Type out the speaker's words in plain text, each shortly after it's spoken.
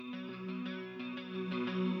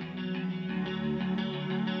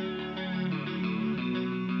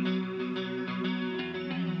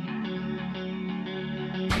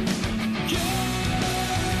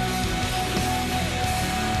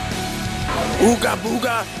Ooga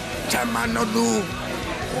booga, tamanolu,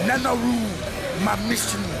 nanaru, my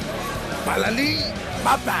mission, balali,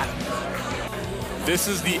 baba. This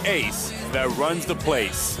is the ace that runs the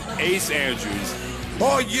place, Ace Andrews.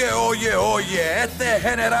 Oh yeah, este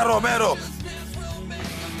General Romero.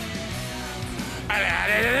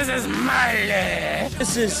 This is Miley.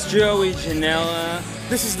 This is Joey Janela.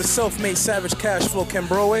 This is the self-made savage cash flow Ken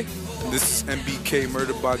Broadway. This is MBK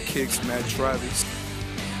Murdered by Kicks, Matt Travis.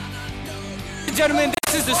 Gentlemen,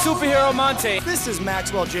 this is the superhero Monte. This is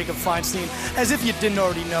Maxwell Jacob Feinstein, as if you didn't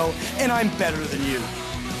already know, and I'm better than you.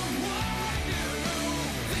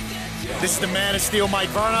 This is the Man of Steel, Mike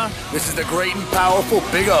Varna. This is the great and powerful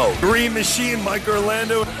Big O. Green Machine, Mike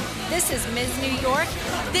Orlando. This is Ms. New York.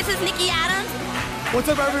 This is Nikki Adams. What's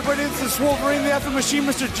up, everybody? This is Wolverine, the Alpha Machine,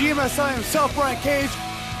 Mr. GMSI himself, Brian Cage.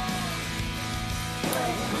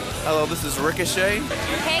 Hello, this is Ricochet.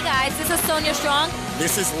 Hey guys, this is Sonia Strong.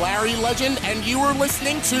 This is Larry Legend, and you are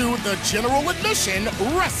listening to the General Admission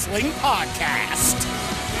Wrestling Podcast.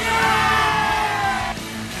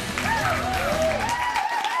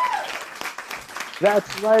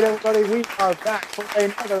 That's right, everybody. We are back for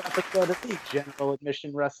another episode of the General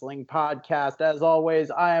Admission Wrestling Podcast. As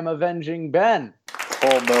always, I am Avenging Ben.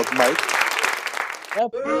 Whole milk, Mike.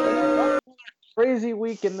 Yep. Crazy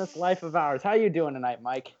week in this life of ours. How you doing tonight,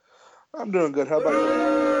 Mike? I'm doing good. How about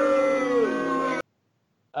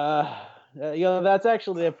you? That's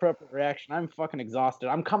actually the appropriate reaction. I'm fucking exhausted.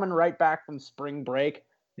 I'm coming right back from spring break,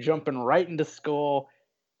 jumping right into school,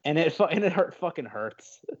 and it fucking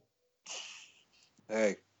hurts.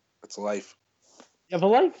 Hey, it's life. Yeah, but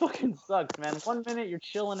life fucking sucks, man. 1 minute you're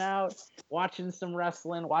chilling out, watching some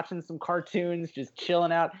wrestling, watching some cartoons, just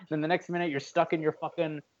chilling out. Then the next minute you're stuck in your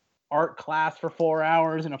fucking art class for 4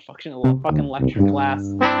 hours in a fucking lecture class.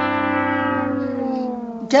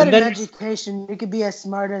 Get an education. You could be as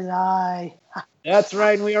smart as I. That's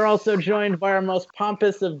right, and we are also joined by our most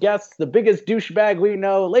pompous of guests, the biggest douchebag we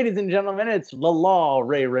know. Ladies and gentlemen, it's the Law,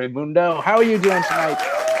 Ray Ramundo. How are you doing tonight?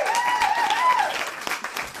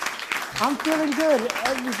 I'm feeling good.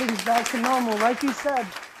 Everything's back to normal. Like you said,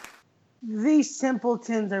 these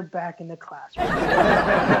simpletons are back in the classroom.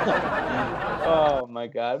 Oh my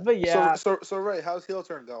god! But yeah. So Ray, how's heel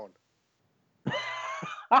turn going?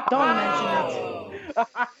 Don't mention it.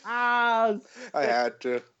 I had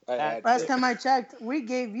to. Last time I checked, we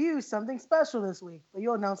gave you something special this week, but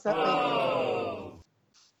you'll announce that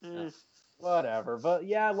later. Whatever, but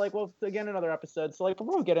yeah, again, another episode. So,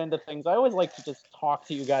 before we get into things, I always like to just talk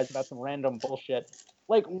to you guys about some random bullshit.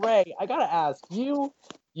 Ray, I gotta ask, you're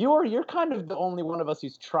kind of the only one of us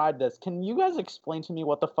who's tried this. Can you guys explain to me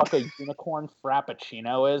what the fuck a unicorn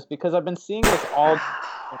frappuccino is? Because I've been seeing this all.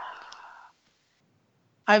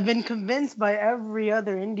 I've been convinced by every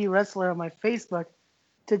other indie wrestler on my Facebook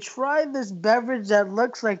to try this beverage that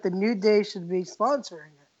looks like the New Day should be sponsoring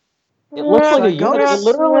it. It looks like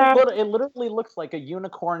it literally looks like a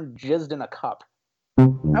unicorn jizzed in a cup.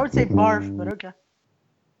 I would say barf, but okay.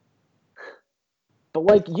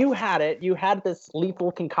 But you had this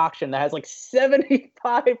lethal concoction that has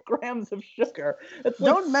 75 grams of sugar.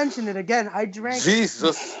 Don't mention it again. I drank.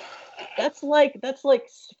 Jesus. That's like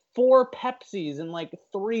 4 Pepsis and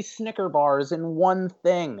 3 Snicker bars in one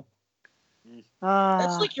thing.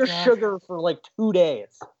 That's your sugar for 2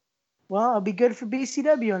 days. Well, I'll be good for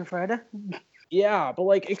BCW on Friday. Yeah, but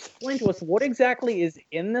explain to us what exactly is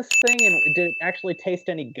in this thing, and did it actually taste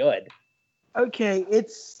any good? Okay,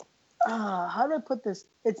 it's how do I put this?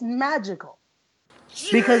 It's magical.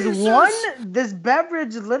 Because this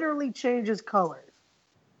beverage literally changes colors.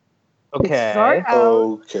 Okay. It starts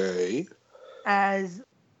out as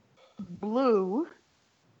blue.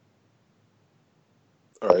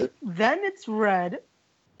 All right. Then it's red.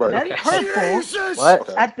 Right. Then purple. What?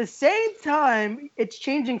 Okay. At the same time, it's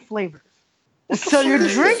changing flavors. So you're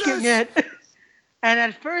drinking it, and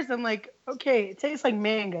at first I'm like, okay, it tastes like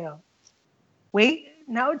mango. Wait,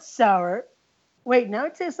 now it's sour. Wait, now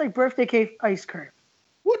it tastes like birthday cake ice cream.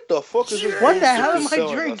 What the fuck is this? What the hell am I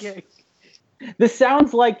drinking? This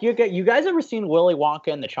sounds like you guys ever seen Willy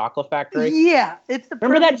Wonka and the Chocolate Factory? Yeah, it's the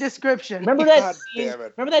perfect description. Remember that scene?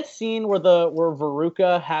 Remember that scene where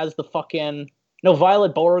Veruca has the fucking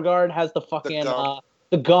Violet Beauregard has the fucking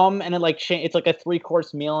the gum, and it's like a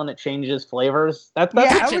 3-course meal and it changes flavors. That's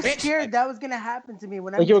I was scared that was gonna happen to me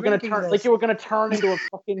when I was drinking this. You were gonna turn into a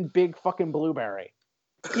fucking big fucking blueberry.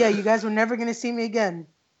 Yeah, you guys were never gonna see me again.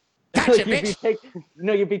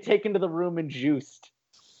 You'd be taken to the room and juiced.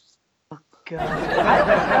 God. I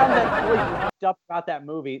found that really fucked up about that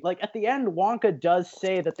movie. At the end, Wonka does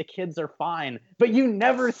say that the kids are fine, but you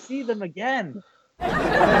never see them again.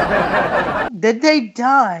 Did they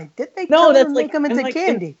die? Did they No, kill that's and like make them into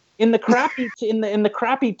candy? in the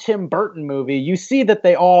crappy Tim Burton movie. You see that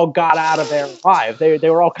they all got out of there alive. They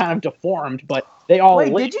were all kind of deformed, but they all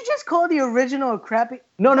Wait, lived. did you just call the original a crappy?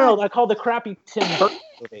 No. I called the crappy Tim Burton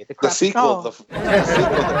movie. The sequel, Oh. the sequel,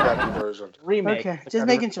 the crappy version. Remake. Okay, the just crappy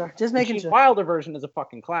making version. sure. Just The making Gene sure. Wilder version is a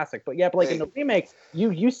fucking classic, but yeah, but like in the remake,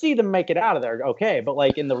 you see them make it out of there, okay, but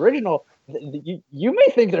like in the original, you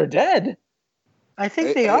may think they're dead. I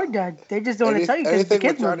think they are dead. They just don't want to tell you because the Anything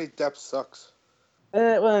with kids. Johnny Depp sucks.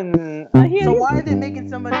 So why are they making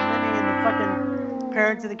somebody living in the fucking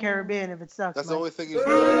Pirates of the Caribbean if it sucks? That's the Mike? only thing he's good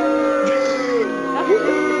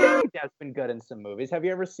Johnny Depp's been good in some movies. Have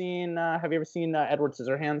you ever seen Edward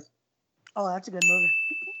Scissorhands? Oh, that's a good movie.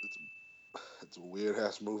 It's a weird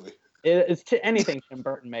ass movie. Anything Tim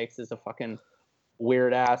Burton makes is a fucking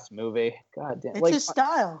weird ass movie. God damn. It's like, his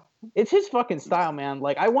style. It's his fucking style, man.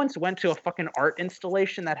 Like I once went to a fucking art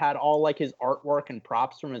installation that had all like his artwork and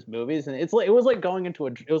props from his movies, and it was like going into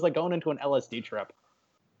an LSD trip.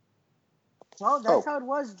 Well, that's how it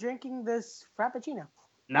was drinking this Frappuccino.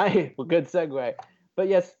 Nice, well, good segue. But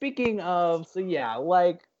yeah, speaking of, so yeah,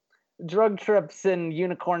 like drug trips and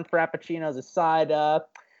unicorn frappuccinos aside,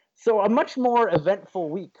 so a much more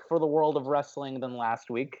eventful week for the world of wrestling than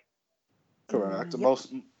last week. Correct.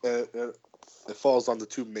 Most it falls on the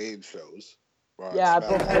two main shows. Yeah,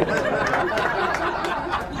 but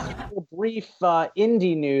brief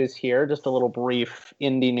indie news here, just a little brief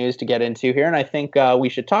indie news to get into here, and I think we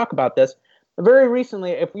should talk about this. Very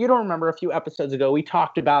recently, if you don't remember, a few episodes ago, we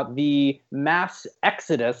talked about the mass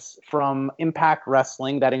exodus from Impact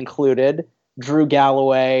Wrestling that included Drew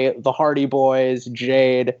Galloway, the Hardy Boys,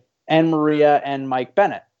 Jade, and Maria and Mike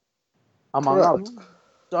Bennett, among others.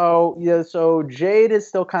 So Jade is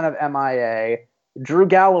still kind of MIA. Drew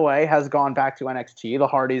Galloway has gone back to NXT. The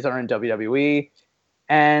Hardys are in WWE.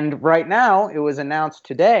 And right now, it was announced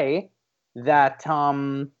today that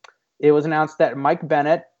Mike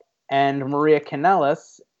Bennett and Maria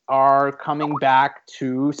Kanellis are coming back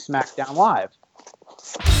to SmackDown Live.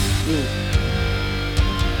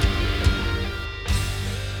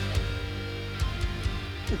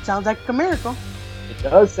 It sounds like a miracle. It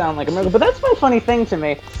does sound like a miracle, but that's my funny thing to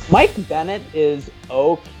me. Mike Bennett is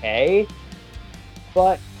okay,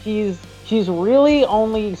 but he's really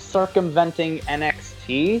only circumventing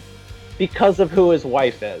NXT because of who his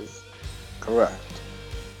wife is. Correct.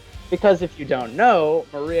 Because if you don't know,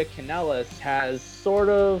 Maria Kanellis has sort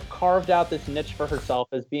of carved out this niche for herself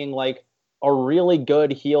as being like a really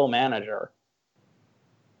good heel manager.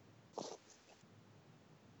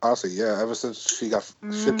 Honestly, yeah. Ever since she got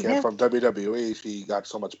came from WWE, she got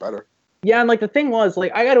so much better. Yeah, and like the thing was,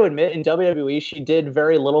 like I got to admit, in WWE, she did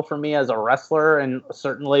very little for me as a wrestler, and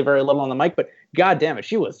certainly very little on the mic. But god damn it,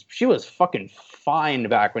 she was fucking fine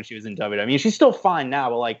back when she was in WWE. I mean, she's still fine now,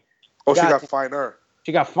 but like, she got finer.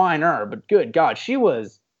 She got finer, but good God, she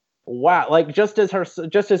was wow. Like just as her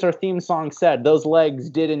theme song said, those legs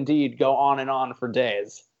did indeed go on and on for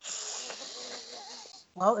days.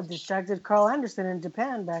 Well, it distracted Carl Anderson in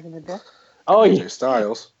Japan back in the day. Oh yeah,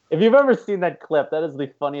 Styles. If you've ever seen that clip, that is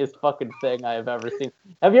the funniest fucking thing I have ever seen.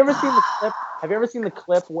 Have you ever seen the clip? Have you ever seen the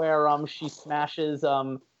clip where she smashes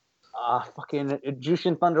fucking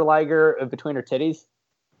Jushin Thunder Liger between her titties?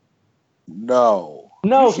 No.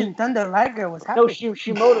 Jushin Thunder Liger was happy. No,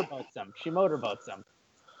 she motorboats him. She motorboats him.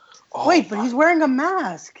 Oh, wait, but he's wearing a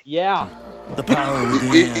mask. Yeah. The power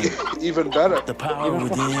within. Even better. The power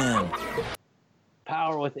within.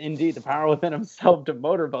 The power within himself to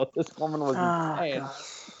motorboat. This woman was insane.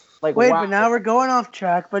 Like, wait, wow. but now we're going off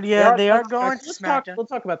track. But yeah, they are going to SmackDown. Let's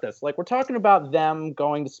talk about this. Like, we're talking about them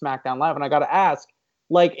going to SmackDown Live, and I got to ask,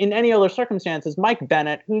 like, in any other circumstances, Mike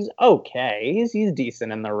Bennett, who's okay, he's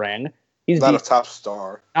decent in the ring. He's not a top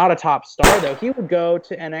star. Not a top star, though. He would go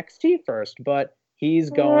to NXT first, but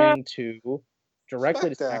he's going to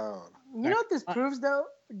directly to SmackDown. You know what this proves, though?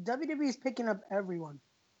 WWE is picking up everyone.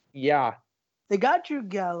 Yeah. They got Drew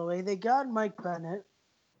Galloway. They got Mike Bennett.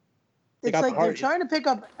 It's like they're trying to pick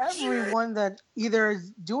up everyone that either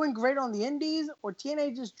is doing great on the indies or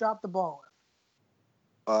TNA just dropped the ball.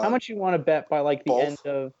 How much you want to bet by like the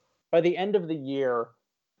end of the year,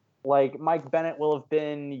 like Mike Bennett will have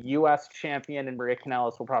been U.S. champion and Maria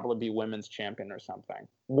Kanellis will probably be women's champion or something.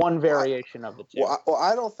 One variation of the two. Well,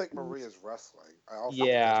 I don't think Maria's wrestling. I also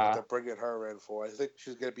think that's what they're bringing her in for. I think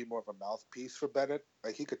she's going to be more of a mouthpiece for Bennett.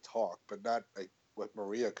 Like, he could talk, but not like what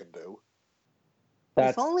Maria can do.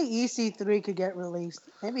 If only EC3 could get released.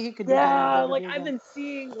 Maybe he could do that. Like, I've been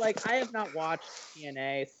seeing, like, I have not watched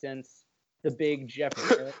TNA since the big Jeff.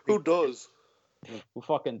 Who does? Who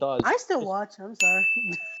fucking does? I still watch. I'm sorry.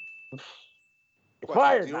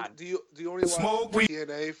 Fired. Do you only watch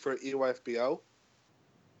TNA for EYFBO?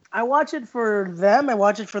 I watch it for them. I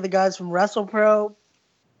watch it for the guys from WrestlePro.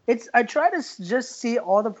 I try to just see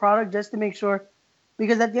all the product just to make sure,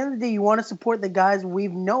 because at the end of the day, you want to support the guys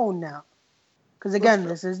we've known now. Because again,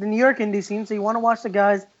 this is the New York indie scene, so you want to watch the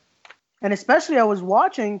guys. And especially, I was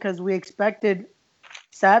watching because we expected,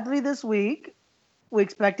 sadly this week, we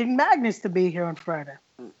expected Magnus to be here on Friday.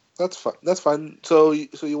 That's fine. That's fine. So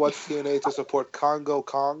you watch TNA to support Congo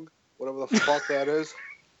Kong, whatever the fuck that is.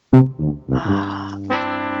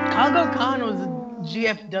 Congo Khan was a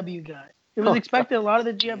GFW guy. It was expected a lot of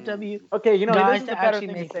the GFW okay, you know, guys this is to a better actually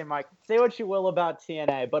thing make to say, Mike. Say what you will about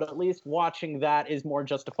TNA, but at least watching that is more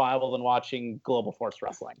justifiable than watching Global Force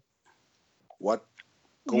Wrestling. What?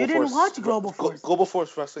 You didn't watch Global Force. Global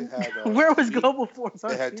Force Wrestling had... Where was Global Force?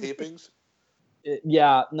 They had tapings?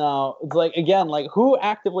 Yeah, no. It's like, again, like, who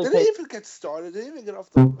actively... Did they even get started? Did they even get off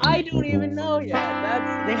the... I don't even know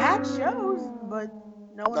yet. They had shows, but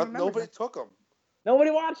nobody took them.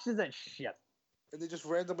 Nobody watches that shit. And they just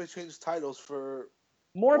randomly changed titles for...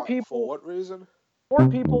 More people... For what reason? More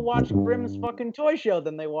people watch Grimm's fucking toy show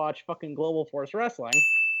than they watch fucking Global Force Wrestling.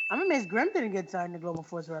 I'm amazed Grimm didn't get signed to Global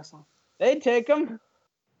Force Wrestling. They'd take him.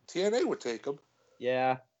 TNA would take him.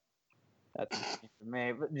 Yeah. That's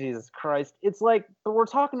me. But Jesus Christ. It's like, we're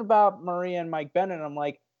talking about Maria and Mike Bennett. I'm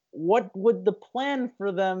like, what would the plan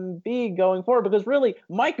for them be going forward? Because really,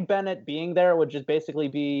 Mike Bennett being there would just basically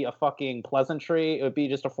be a fucking pleasantry. It would be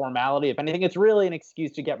just a formality. If anything, it's really an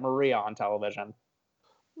excuse to get Maria on television.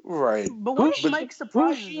 Right. But what if Mike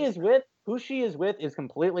surprises who she is with is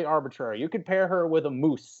completely arbitrary. You could pair her with a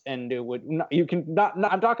moose, and it would. You can not. I'm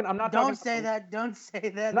not talking. Don't say that. Don't say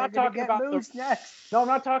that. I'm not talking about Moose next. No, I'm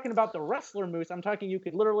not talking about the wrestler Moose. I'm talking. You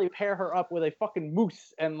could literally pair her up with a fucking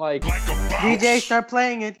moose and like. DJ, start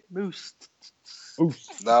playing it. Moose.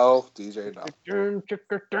 Moose. No, DJ, no.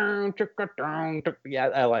 Yeah,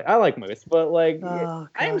 I like Moose, but like,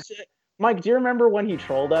 Mike, do you remember when he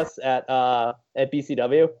trolled us at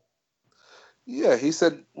BCW? Yeah, he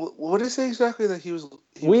said. What did he say exactly? That he was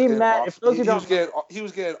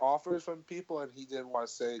getting offers from people, and he didn't want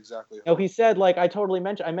to say exactly. No, he said like I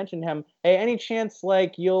mentioned him. Hey, any chance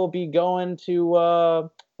like you'll be going to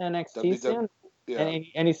NXT soon? Yeah.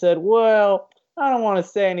 And he said, well, I don't want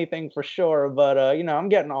to say anything for sure, but I'm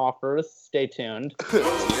getting offers. Stay tuned.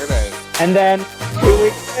 And then 2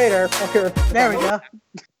 weeks later, there we go.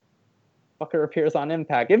 Fucker appears on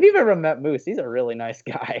Impact. If you've ever met Moose, he's a really nice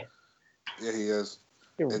guy. Yeah, he is.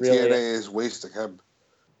 And really TNA is wasting him.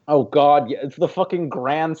 Oh, God. Yeah, it's the fucking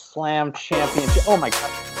Grand Slam Championship. Oh, my God.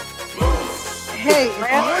 Hey, it's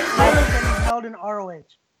more titles than he's held in ROH.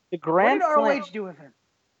 The Grand Slam... What did ROH do with him?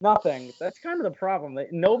 Nothing. That's kind of the problem.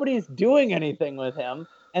 Nobody's doing anything with him.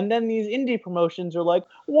 And then these indie promotions are like,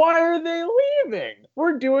 why are they leaving?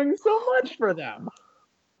 We're doing so much for them.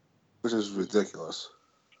 Which is ridiculous.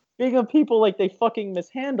 Speaking of people like they fucking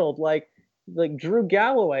mishandled, like Drew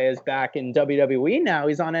Galloway is back in WWE now.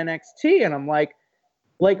 He's on NXT, and I'm like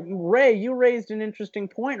Ray, you raised an interesting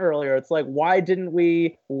point earlier. It's like, why didn't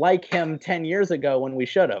we like him 10 years ago when we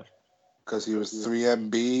should have? Because he was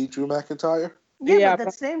 3MB Drew McIntyre? Yeah, but at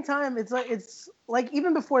the same time, it's like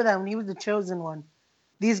even before that, when he was the chosen one,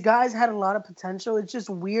 these guys had a lot of potential. It's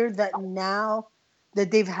just weird that now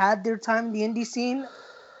that they've had their time in the indie scene,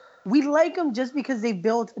 we like them just because they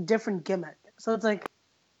built a different gimmick. So it's like,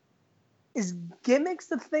 is gimmicks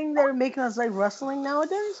the thing that are making us like wrestling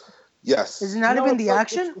nowadays? Yes. Is it not even the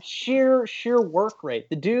action? Sheer work rate.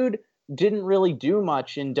 The dude didn't really do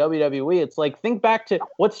much in WWE. It's like, think back to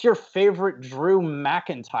what's your favorite Drew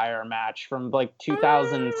McIntyre match from like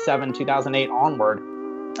 2007, 2008 onward?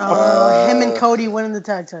 Him and Cody winning the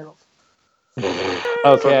tag titles.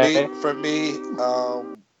 Okay. For me,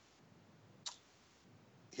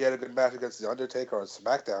 he had a good match against The Undertaker on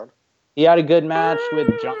SmackDown. He had a good match with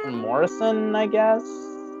John Morrison, I guess.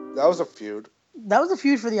 That was a feud. That was a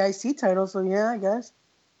feud for the IC title, so yeah, I guess.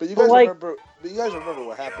 But you guys remember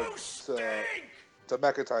what happened to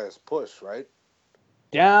McIntyre's push, right?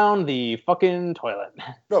 Down the fucking toilet.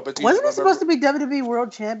 No, but wasn't he supposed to be WWE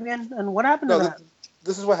World Champion? And what happened to that?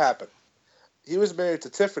 This is what happened. He was married to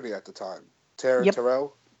Tiffany at the time,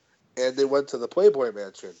 Terrell, and they went to the Playboy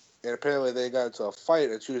Mansion. And apparently they got into a fight,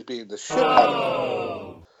 and she was beating the shit out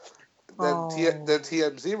of him. Then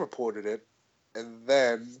TMZ reported it, and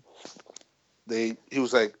then he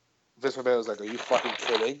was like, Vince McMahon was like, "Are you fucking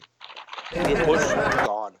kidding?" And your push was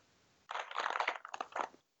gone.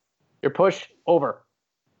 Your push over.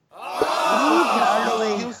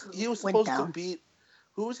 He was supposed to beat.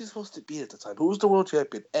 Who was he supposed to beat at the time? Who was the world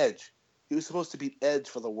champion? Edge. He was supposed to beat Edge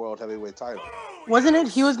for the World Heavyweight title. Wasn't it?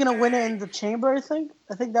 He was gonna win it in the Chamber. I think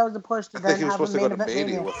that was the push to I then think he was have a supposed to main go to event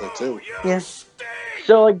Mania Mania. with it too. Yes.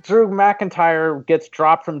 So like Drew McIntyre gets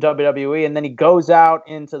dropped from WWE, and then he goes out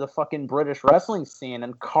into the fucking British wrestling scene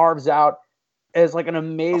and carves out as like an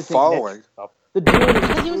amazing following. The dude,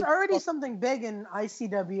 Because he was already something big in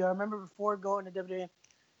ICW. I remember before going to WWE.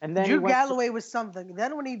 And then Drew Galloway was something.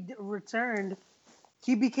 Then when he returned,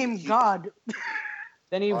 he became God.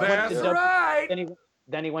 Then he went to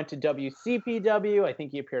then he went to WCPW. I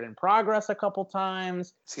think he appeared in Progress a couple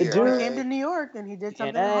times. The dude came to New York and he did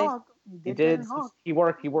something in HOG. He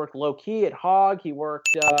worked low key at HOG. He worked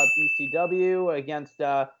BCW against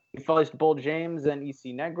he faced Bull James and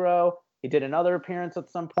EC Negro. He did another appearance at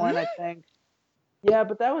some point, I think. Yeah,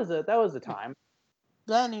 but that was a time.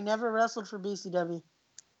 Ben, he never wrestled for BCW.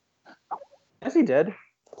 Yes, he did.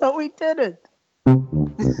 No, he didn't.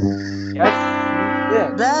 Yes, he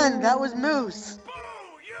did. Ben, that was Moose.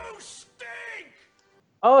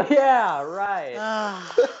 Oh yeah, right.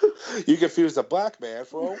 You confused a black man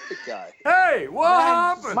for a white guy. Hey, what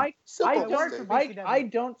happened? Mike, I I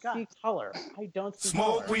don't see color. I don't see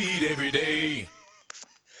Smoke color. weed every day.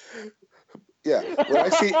 Yeah,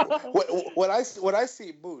 when I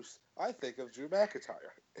see Moose, I think of Drew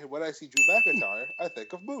McIntyre, and when I see Drew McIntyre, I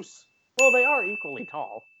think of Moose. Well, they are equally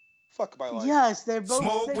tall. Fuck my life. Yes, they're both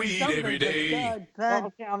Smoke weed every day. God, Ben. Well,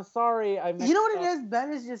 okay, I'm sorry. You know what it is?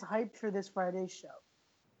 Ben is just hyped for this Friday show.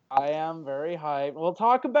 I am very hyped. We'll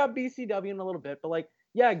talk about BCW in a little bit, but like,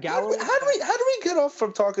 yeah, Galloway. How do we get off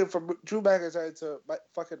from talking from Drew McIntyre to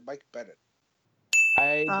fucking Mike Bennett?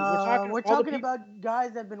 We're talking about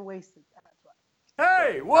guys that have been wasted.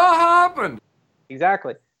 Hey, what happened?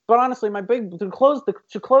 Exactly. But honestly, to close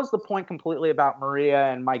the point completely about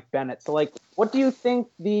Maria and Mike Bennett. So, like, what do you think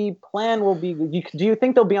the plan will be? Do you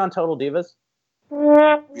think they'll be on Total Divas?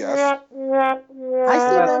 Yes. I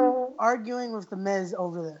see them arguing with the Miz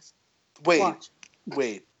over this. Wait. Fuck.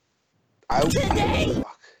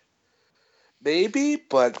 Maybe,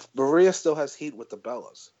 but Maria still has heat with the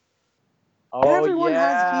Bellas. Oh, everyone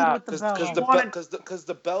has heat with the Bellas. Because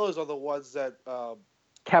the Bellas are the ones that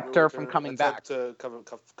kept her from coming back. Yeah.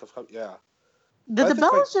 Did the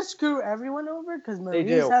Bellas just screw everyone over? Because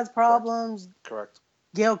Maria has problems. Correct.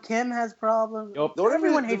 Gail Kim has problems. Yep.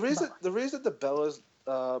 The reason the Bellas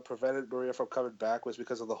prevented Maria from coming back was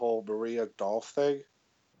because of the whole Maria Dolph thing.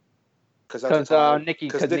 Because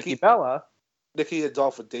Nikki Bella. Nikki and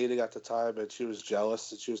Dolph were dating at the time, and she was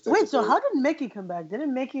jealous. And she was Wait, so how did Mickey come back?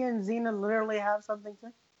 Didn't Mickey and Xena literally have something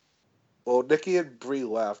too? Well, Nikki and Brie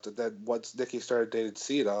left, and then once Nikki started dating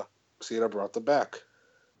Cena brought them back.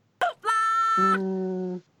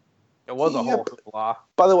 It was a whole hoopla.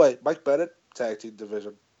 By the way, Mike Bennett, tag team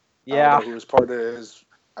division. Yeah. He was part of his.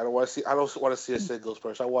 I don't want to see a singles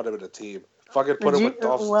person. I want him in a team. Fucking put him with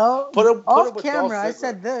Dolph. Well, put him off with camera, Dolph I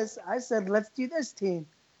said this. I said, let's do this team.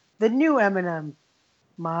 The new Eminem.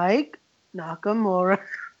 Mike, Nakamura,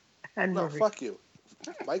 and No, Marie. fuck you.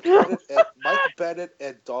 Mike Bennett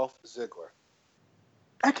and Dolph Ziggler.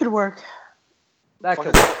 That could work.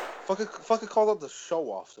 Fucking call them the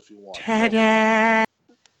show-offs if you want. The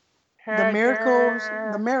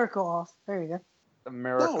miracle off. There you go. The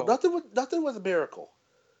miracle. No, nothing with a miracle.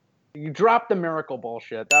 You dropped the miracle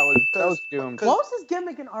bullshit. That was doomed. What was his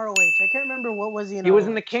gimmick in ROH? I can't remember what was he in. He was ROH.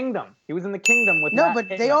 in the Kingdom. He was in the Kingdom with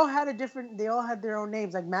They all had they all had their own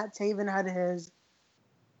names. Like Matt Taven had his.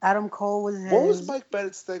 Adam Cole was his. What was Mike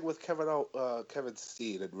Bennett's thing with Kevin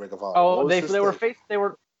Steen and Ring of Honor? Oh,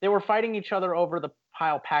 they were fighting each other over the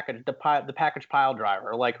package pile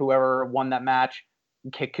driver. Like whoever won that match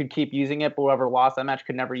could keep using it, but whoever lost that match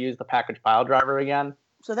could never use the package pile driver again.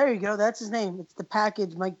 So there you go. That's his name. It's the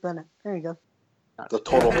package Mike Bennett. There you go. The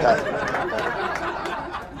total package.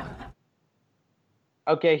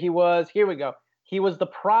 Okay, here we go. He was the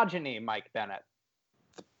progeny Mike Bennett.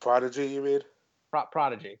 The prodigy, you mean?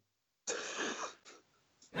 Prodigy.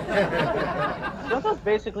 Don't those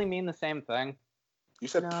basically mean the same thing? You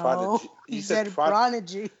said prodigy. You said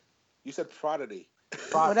prodigy. You said prodigy.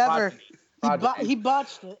 Whatever. He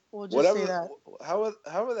botched it. We'll just say that.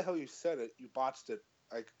 However the hell you said it, you botched it.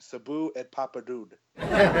 Like Sabu and Papa Dude.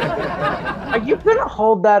 Are you gonna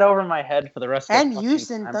hold that over my head for the rest of the And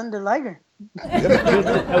Houston Thunder Liger.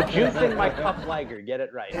 Juicing my cup Liger. Get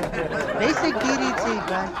it right. Basic DDT,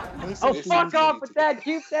 man. Fuck off with that.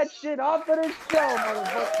 Keep that shit off of this show,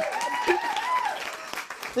 motherfucker.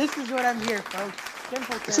 This is what I'm here, folks.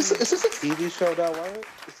 Is this a TV show now? Why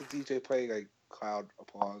is the DJ playing like crowd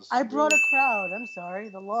applause? I brought a crowd. I'm sorry.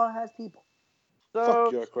 The law has people. So,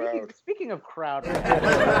 fuck your crowd. Speaking of crowd,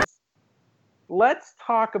 let's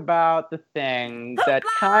talk about the thing that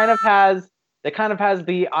kind of has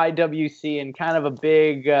the IWC in kind of a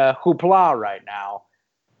big hoopla right now.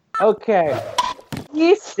 Okay.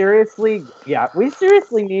 We seriously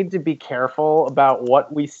need to be careful about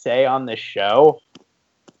what we say on this show,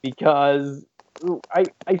 because I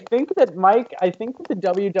think that the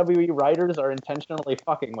WWE writers are intentionally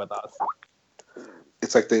fucking with us.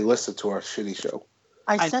 It's like they listen to our shitty show.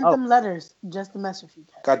 I sent them letters just to mess with you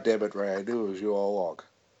guys. God damn it, Ray! I knew it was you all along.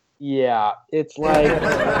 Yeah, it's like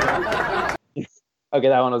okay,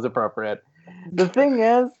 that one was appropriate. The thing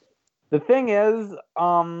is,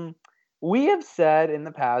 we have said in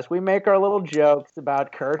the past, we make our little jokes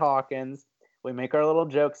about Kurt Hawkins. We make our little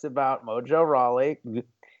jokes about Mojo Rawley.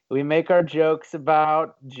 We make our jokes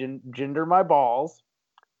about Jinder My Balls.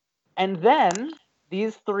 And then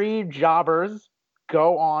these three jobbers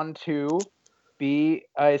go on to be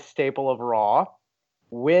a staple of Raw,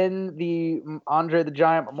 win the Andre the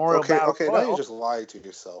Giant Memorial Battle Okay, Royal. now you're just lying to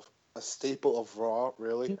yourself. A staple of Raw,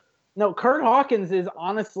 really? No, Kurt Hawkins is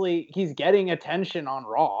honestly, he's getting attention on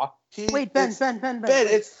Raw. Wait, Ben. Ben,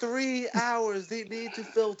 it's 3 hours. They need to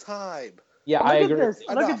fill time. Yeah, I agree.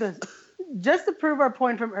 Look at this. Just to prove our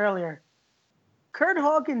point from earlier, Kurt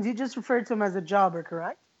Hawkins, you just referred to him as a jobber,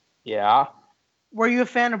 correct? Yeah. Were you a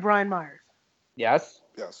fan of Brian Myers? Yes.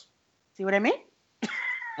 Yes. See what I mean?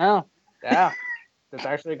 Oh, yeah. That's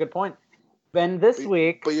actually a good point. Ben, this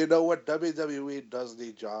week... But you know what? WWE does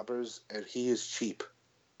need jobbers, and he is cheap.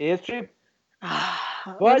 He is cheap.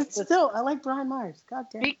 But still, I like Brian Myers. God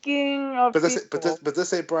damn. Speaking of but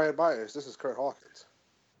this ain't Brian Myers. This is Kurt Hawkins.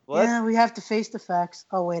 What? Yeah, we have to face the facts.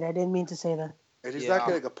 Oh, wait, I didn't mean to say that. And he's not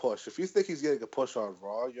getting a push. If you think he's getting a push on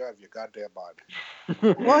Raw, you have your goddamn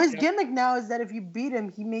mind. Well, his gimmick now is that if you beat him,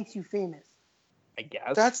 he makes you famous. I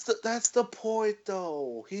guess. That's the point,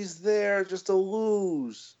 though. He's there just to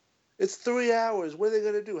lose. It's 3 hours. What are they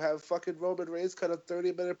going to do? Have fucking Roman Reigns cut a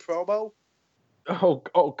 30-minute promo? Oh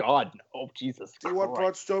God. Oh, Jesus. Do you want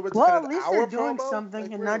Braun Strowman to well, cut at an least hour they're doing promo? something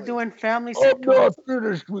Like, and really? not doing family I'm sitcoms. not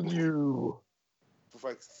finished with you. For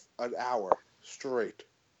like an hour straight.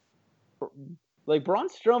 Like, Braun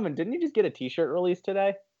Strowman, didn't he just get a t-shirt released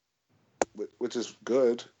today? Which is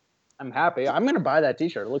good. I'm happy. I'm going to buy that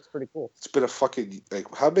t-shirt. It looks pretty cool. It's been a fucking... Like,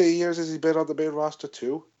 how many years has he been on the main roster?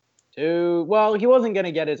 2? Well, he wasn't going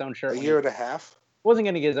to get his own shirt. A year and a half? Wasn't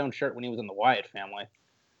going to get his own shirt when he was in the Wyatt family.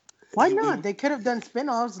 Why not? They could have done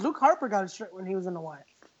spin-offs. Luke Harper got a shirt when he was in the Wyatt.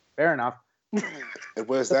 Fair enough. And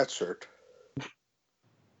where's that shirt?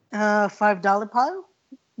 $5 pile?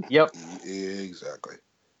 Yep. Exactly.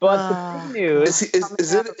 But the big news...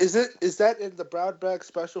 Is that in the brown bag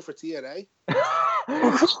special for TNA?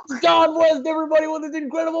 God bless everybody with his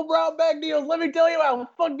incredible brown bag deals. Let me tell you how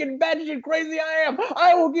fucking batshit crazy I am.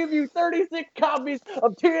 I will give you 36 copies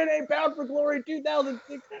of TNA Bound for Glory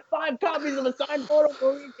 2006, 5 copies of a signed photo of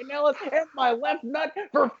Maria Kanellis, and my left nut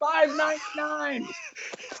for $5.99.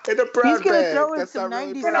 In a brown He's gonna bag. throw in That's some not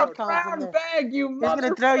really 90s brown. sitcoms. Brown bag, you He's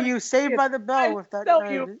gonna throw you Saved by the Bell with that.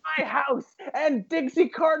 Sell you my house and Dixie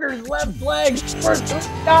Carter's left leg for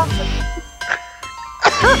 $3.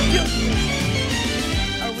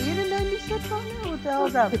 Are we in a 90s sitcom now? What the hell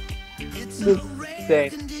is that?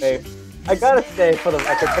 I gotta say, for the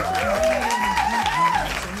record,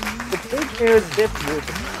 the big news this week,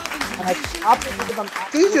 and I stopped to think about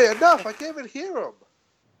DJ, enough! I can't even hear him.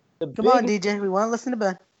 Come on, DJ. We want to listen to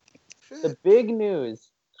Ben. The big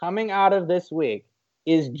news coming out of this week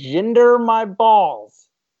is Jinder My Balls.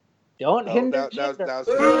 Don't hinder Jinder.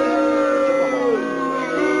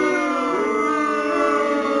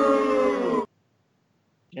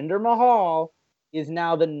 Jinder Mahal is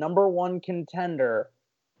now the #1 contender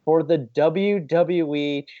for the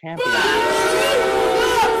WWE Championship.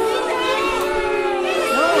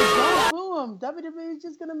 No, don't boo him. WWE is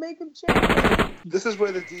just gonna make him champion. This is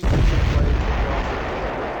where the DJ should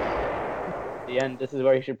play. The end. This is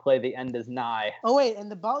where you should play. The end is nigh. Oh wait, and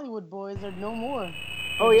the Bollywood boys are no more.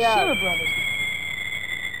 Oh yeah. Shiva brothers.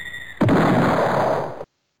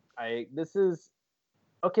 This is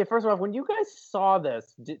okay. First of all, when you guys saw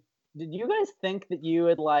this, did you guys think that you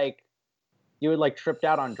had tripped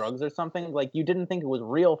out on drugs or something? Like, you didn't think it was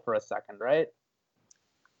real for a second, right?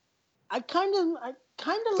 I kind of liked it.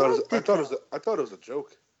 I thought it was a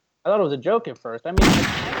joke. I thought it was a joke at first. I mean,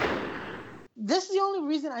 this is the only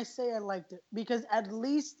reason I say I liked it, because at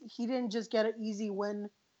least he didn't just get an easy win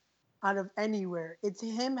out of anywhere. It's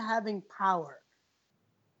him having power.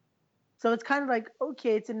 So it's kind of like,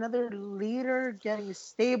 okay, it's another leader getting a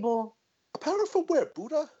stable. Power from where,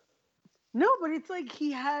 Buddha? No, but it's like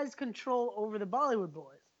he has control over the Bollywood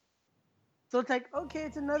boys. So it's like, okay,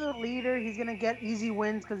 it's another leader. He's going to get easy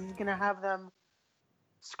wins because he's going to have them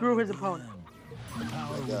screw his opponent. The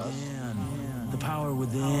power within. The power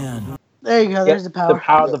within. There you go. There's the power.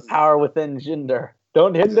 The power within Jinder.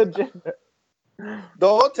 Don't hinder Jinder.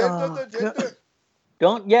 Don't hinder the Jinder.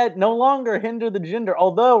 Don't yet, no longer hinder the Jinder.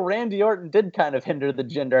 Although Randy Orton did kind of hinder the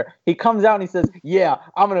Jinder. He comes out and he says, yeah,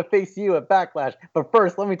 I'm going to face you at Backlash. But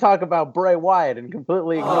first, let me talk about Bray Wyatt and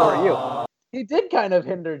completely ignore you. He did kind of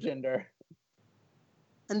hinder Jinder.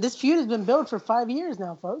 And this feud has been built for 5 years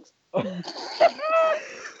now, folks.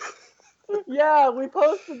 Yeah, we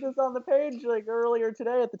posted this on the page like earlier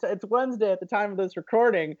today. It's Wednesday at the time of this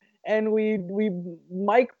recording. And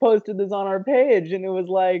Mike posted this on our page and it was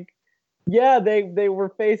like, yeah, they were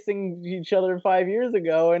facing each other 5 years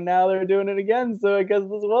ago, and now they're doing it again. So I guess this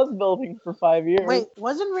was building for 5 years. Wait,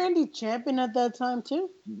 wasn't Randy champion at that time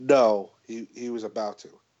too? No, he was about to.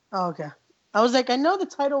 Oh, okay. I was like, I know the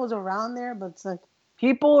title was around there, but it's like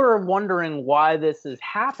people are wondering why this is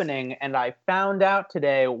happening, and I found out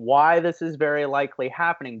today why this is very likely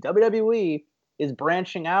happening. WWE is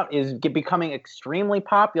branching out, is becoming extremely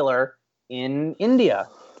popular in India.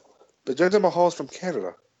 But Jinder Mahal is from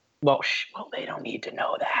Canada. Well, they don't need to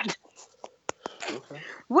know that. Okay.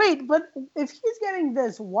 Wait, but if he's getting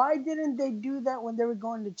this, why didn't they do that when they were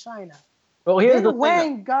going to China? Well, here's the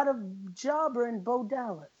Wang thing. got a jobber in Bo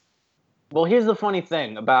Dallas. Well, here's the funny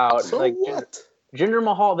thing about Jinder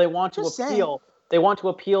Mahal. They want to appeal. They want to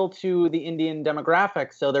appeal to the Indian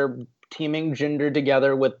demographic, so they're teaming Jinder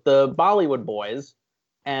together with the Bollywood boys,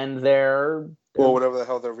 and they're whatever the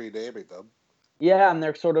hell they're renaming them. Yeah, and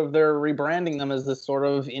they're rebranding them as this sort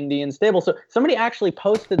of Indian stable. So somebody actually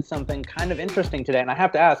posted something kind of interesting today, and I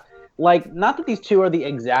have to ask, like, not that these two are the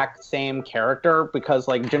exact same character, because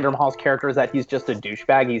like Jinder Mahal's character is that he's just a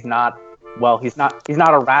douchebag. He's not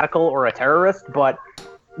a radical or a terrorist, but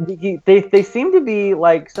they seem to be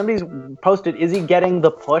like, somebody's posted, is he getting the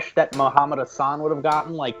push that Muhammad Hassan would have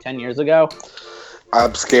gotten like 10 years ago?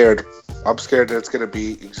 I'm scared. That it's going to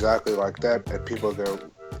be exactly like that, and people are going to...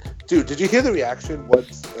 Dude, did you hear the reaction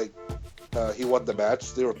once he won the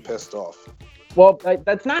match? They were pissed off. Well,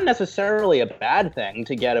 that's not necessarily a bad thing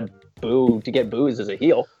to get boos as a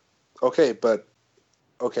heel. And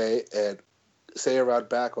say around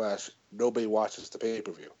Backlash, nobody watches the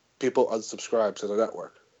pay-per-view. People unsubscribe to the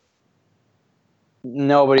network.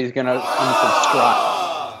 Nobody's gonna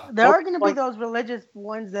unsubscribe. There are gonna be those religious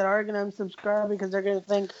ones that are gonna unsubscribe because they're gonna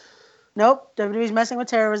think, nope, WWE's messing with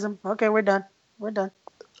terrorism. Okay, we're done.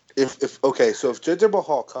 So if Jinder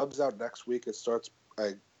Mahal comes out next week and starts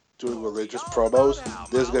doing religious promos,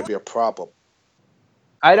 there's going to be a problem.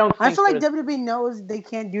 I feel like WWE knows they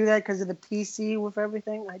can't do that because of the PC with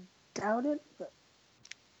everything. I doubt it. But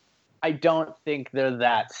I don't think they're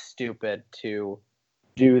that stupid to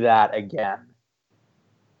do that again.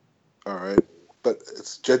 All right. But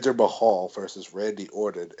it's Jinder Mahal versus Randy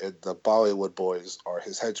Orton, and the Bollywood boys are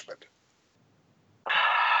his henchmen.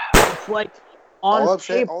 It's like... All I'm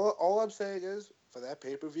saying is, for that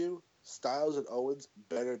pay-per-view, Styles and Owens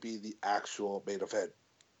better be the actual main event.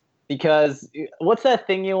 Because what's that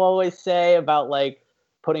thing you always say about, like,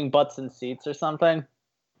 putting butts in seats or something?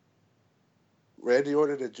 Randy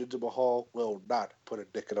Orton and Jinder Mahal will not put a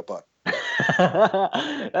dick in a butt. No,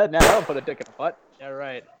 I'll put a dick in a butt. Yeah,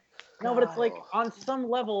 right. No, but it's like, on some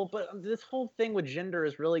level, but this whole thing with Jinder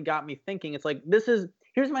has really got me thinking. It's like,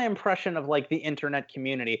 here's my impression of, like, the internet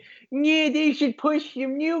community. Yeah, they should push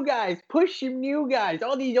some new guys.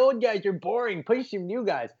 All these old guys are boring. Push some new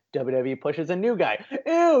guys. WWE pushes a new guy.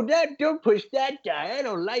 Ew, don't push that guy. I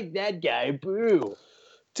don't like that guy. Boo.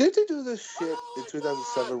 Did they do this shit in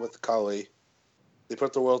 2007 with Kali? They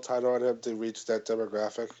put the world title on him to reach that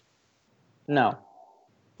demographic? No,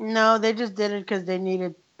 they just did it because they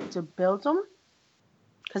needed to build him.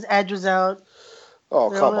 Because Edge was out. Oh,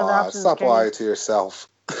 come on. Stop lying to yourself.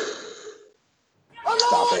 Stop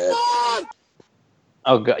it.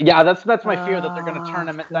 Oh, God. Yeah, that's my fear that they're going to turn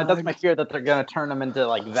him. That's my fear that they're going to turn him into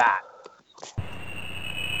like that.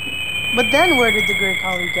 But then where did the Great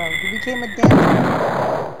Khali go? He became a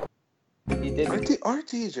dancer. He did. Our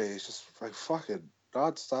DJ is just like fucking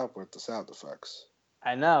nonstop with the sound effects.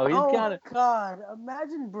 I know. He's got it. Oh God!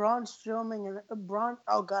 Imagine Braun Strowman and Braun.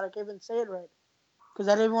 Oh God, I can't even say it right because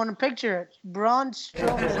I didn't want to picture it. Braun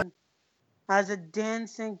Strowman as a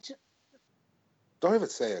dancing. Don't even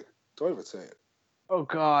say it. Oh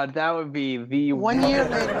God, that would be the 1 year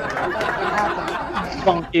later. It happened.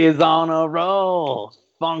 Funk is on a roll.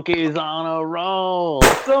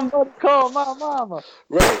 Somebody call my mama.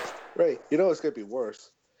 Right. You know it's gonna be worse.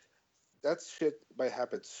 That shit might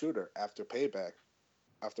happen sooner after Payback.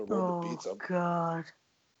 After Roman beats him. Oh God.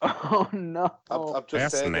 Oh no! I'm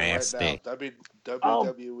just saying it right now.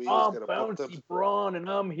 WWE is gonna book them. Bouncy Braun, and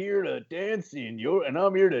I'm here to dance and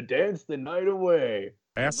I'm here to dance the night away.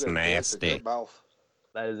 That's nasty.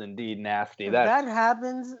 That is indeed nasty. If that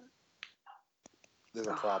happens, there's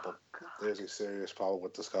a problem. There's a serious problem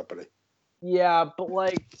with this company. Yeah, but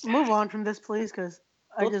like, move on from this, please, because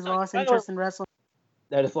I just lost interest in wrestling.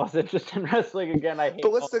 I just lost interest in wrestling again.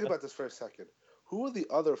 But let's think about this for a second. Who were the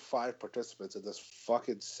other 5 participants in this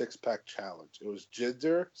fucking 6-pack challenge? It was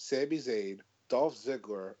Jinder, Sami Zayn, Dolph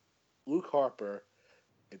Ziggler, Luke Harper,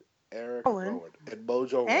 and Eric Rowan, and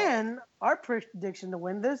Mojo. And our prediction to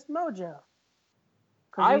win this, Mojo.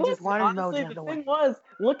 Honestly, the thing was,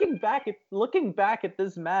 looking back at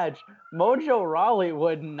this match, Mojo Rawley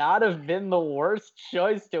would not have been the worst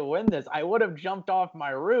choice to win this. I would have jumped off my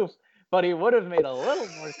roof, but he would have made a little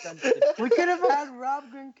more sense. We could have had Rob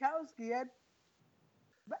Gronkowski at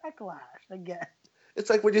Backlash again. It's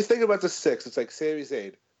like when you think about the 6, it's like Sami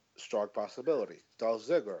Zayn, strong possibility. Dolph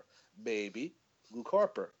Ziggler, maybe. Luke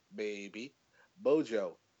Harper, maybe.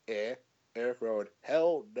 Mojo, Eric Rowan,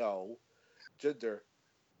 hell no. Jinder,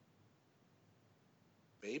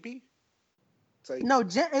 maybe. It's like no, it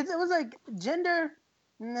was like Jinder.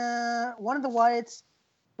 Nah, one of the Wyatts.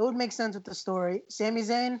 It would make sense with the story. Sami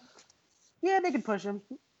Zayn, yeah, they could push him.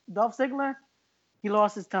 Dolph Ziggler, he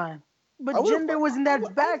lost his time. But Jinder was in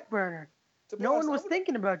that back burner. No one was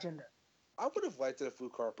thinking about Jinder. I would have liked it if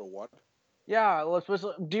Luke Harper won. Yeah,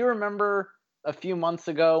 do you remember a few months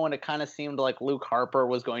ago when it kind of seemed like Luke Harper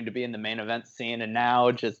was going to be in the main event scene, and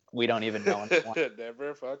now just we don't even know anymore.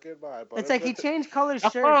 Never fucking mind. It's like he changed colors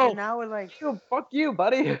shirt, and now we're like, fuck you,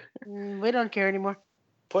 buddy. We don't care anymore.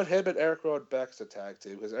 Put him and Eric Rowan back as a tag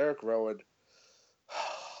team, because Eric Rowan,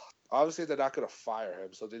 obviously they're not going to fire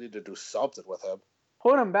him, so they need to do something with him.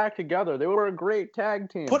 Put them back together. They were a great tag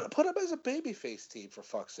team. Put him as a babyface team, for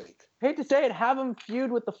fuck's sake. Hate to say it, have him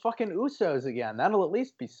feud with the fucking Usos again. That'll at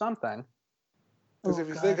least be something. Because if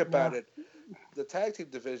you think about it, the tag team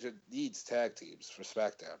division needs tag teams for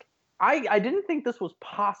SmackDown. I didn't think this was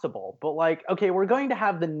possible, but like, okay, we're going to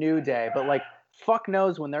have the New Day, but like, fuck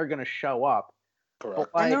knows when they're going to show up. Correct.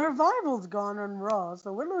 Like, and the Revival's gone on Raw,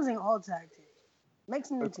 so we're losing all tag teams. Make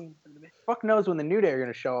some new teams for the bit. Fuck knows when the New Day are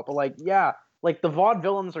going to show up, but like, yeah. Like, the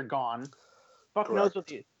Vaudevillains are gone. Fuck knows what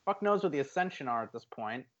the Ascension are at this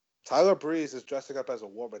point. Tyler Breeze is dressing up as a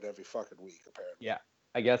woman every fucking week, apparently. Yeah,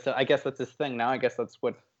 I guess that's his thing now. I guess that's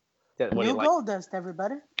what New Gold Dust,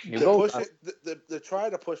 everybody. They're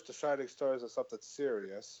trying to push the Shining Stars as something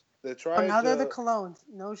serious. They're trying now they're the Colognes.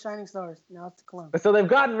 No Shining Stars. Now it's the Colognes. So they've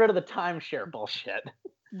gotten rid of the timeshare bullshit.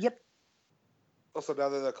 Yep. Also, now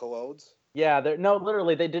they're the Colognes? Yeah,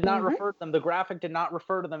 literally, they did not refer to them. The graphic did not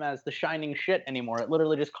refer to them as the Shining Shit anymore. It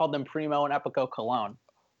literally just called them Primo and Epico Cologne.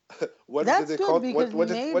 That's good because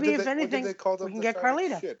maybe if anything, we can get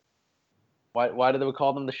Carlita. Shit? Why did they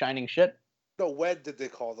call them the Shining Shit? No, when did they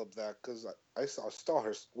call them that? Because I saw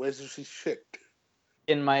stars. Where's she shit?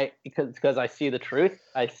 Because I see the truth.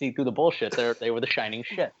 I see through the bullshit. They were the Shining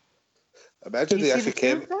Shit. Imagine they actually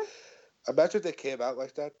came. Imagine they came out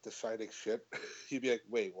like that, the Shining Shit. You'd be like,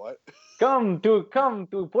 wait, what? Come to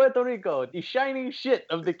Puerto Rico, the Shining Shit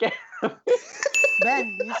of the camp.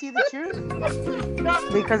 Ben, you see the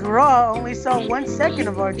truth? Because Raw only saw 1 second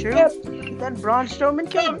of our truth. Yep. Then Braun Strowman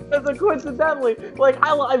came. That's coincidentally, like,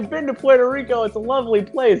 I've been to Puerto Rico. It's a lovely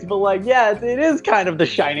place, but like, yeah, it is kind of the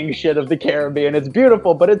Shining Shit of the Caribbean. It's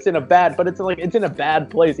beautiful, but it's in a bad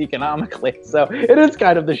place economically. So it is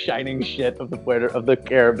kind of the Shining Shit of the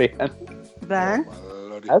Caribbean. Ben,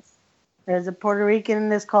 yes? There's a Puerto Rican in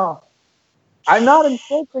this call. I'm not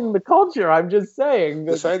insulting the culture. I'm just saying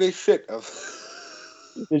the Shining Shit of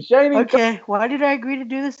the Shining. Okay, why did I agree to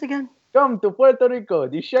do this again? Come to Puerto Rico.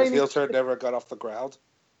 The Shining. Heel turn never got off the ground.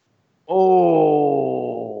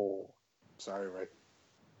 Oh. Sorry, Ray.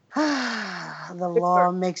 The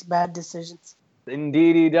law makes bad decisions.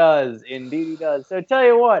 Indeed he does. So tell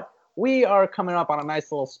you what, we are coming up on a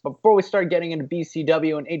nice little... Before we start getting into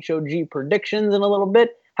BCW and HOG predictions in a little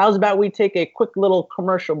bit, how's about we take a quick little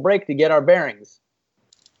commercial break to get our bearings?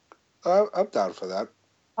 I'm down for that.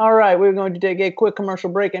 All right, we're going to take a quick commercial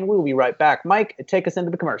break, and we'll be right back. Mike, take us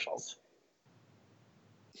into the commercials.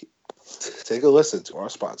 Take a listen to our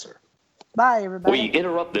sponsor. Bye, everybody. We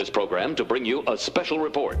interrupt this program to bring you a special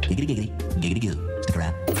report. Stick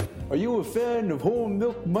around. Are you a fan of Whole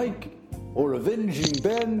Milk Mike? Or Avenging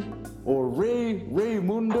Ben? Or Ray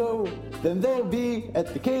Ramundo? Then they'll be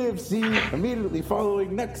at the KFC immediately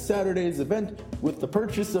following next Saturday's event with the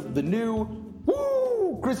purchase of the new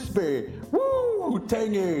crispy,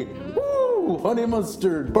 tangy, honey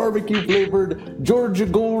mustard, barbecue flavored Georgia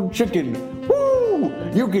Gold chicken.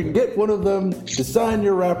 you can get one of them to sign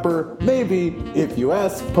your rapper, maybe if you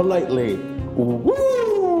ask politely.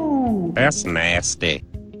 Woo! That's nasty.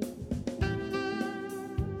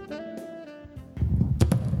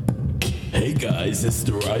 Hey guys, it's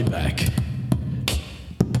the Ryback.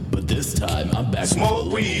 But this time I'm back Smoke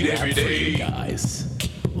with a weed little every rap for you day. guys.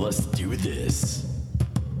 Let's do this.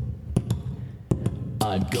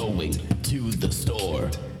 I'm going to the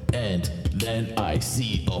store, and then I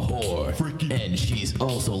see a whore, and she's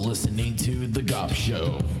also listening to the GAWP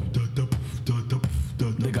show. The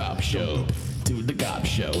GAWP show. To the GAWP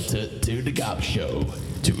show. To the GAWP show.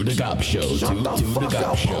 To the GAWP show. To the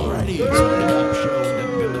GAWP show. Already. To the GAWP show.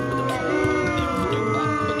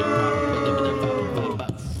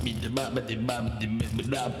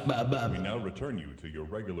 We now return you to your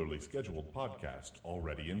regularly scheduled podcast,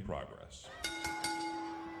 already in progress.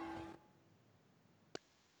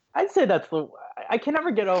 I'd say that's the. I can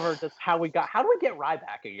never get over just how do we get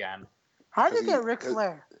Ryback again? How did you get Ric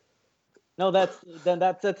Flair? No, that's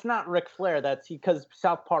not Ric Flair. That's because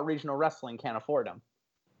Southpaw Regional Wrestling can't afford him.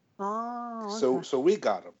 Oh. Okay. So we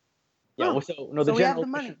got him. Yeah. So we have the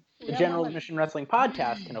money. The General Admission Wrestling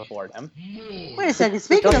Podcast can afford him. Wait a second.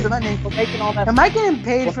 Speaking of money, all that am I getting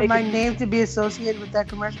paid for my name to be associated with that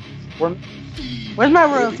commercial? Where's my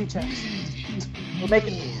royalty checks? We're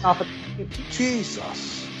making off of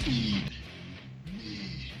Jesus.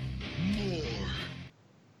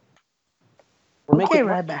 Okay,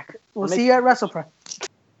 right back. We'll see you at WrestlePro.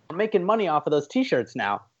 We're making money off of those T-shirts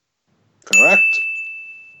now. Correct.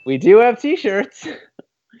 We do have T-shirts.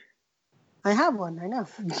 I have one. I know.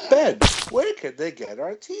 Ben, where can they get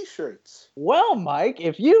our T-shirts? Well, Mike,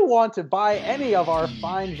 if you want to buy any of our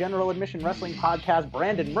fine General Admission Wrestling Podcast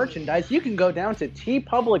branded merchandise, you can go down to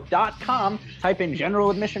tpublic.com, type in General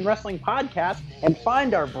Admission Wrestling Podcast, and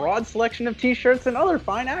find our broad selection of T-shirts and other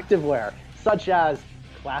fine activewear, such as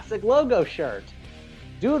classic logo shirt,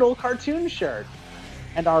 doodle cartoon shirt,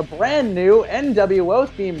 and our brand new NWO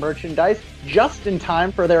themed merchandise just in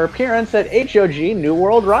time for their appearance at HOG New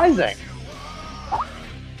World Rising.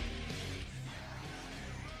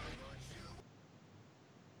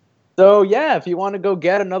 So yeah, if you want to go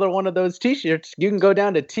get another one of those T-shirts, you can go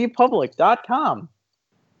down to tpublic.com.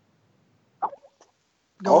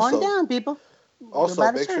 Go on down, people.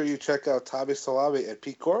 Also, make sure you check out Tommy Salami and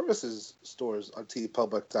Pete Corvus's stores on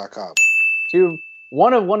tpublic.com.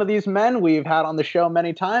 One of these men we've had on the show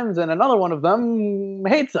many times, and another one of them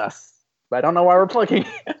hates us. I don't know why we're plugging.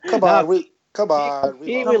 Come on, we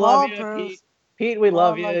love you. Pete, we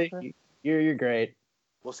love you. You're great.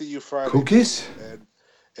 We'll see you Friday. Cookies?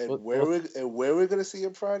 And where we're gonna see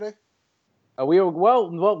him Friday? We are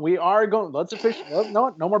going. Let's officially.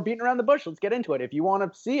 No more beating around the bush. Let's get into it. If you want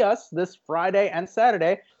to see us this Friday and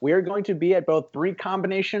Saturday, we are going to be at both 3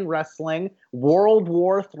 Combination Wrestling World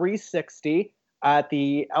War 360 at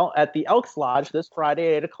the Elks Lodge this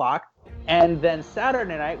Friday at 8:00, and then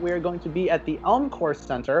Saturday night we are going to be at the Elm Course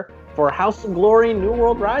Center for House of Glory New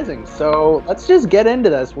World Rising. So let's just get into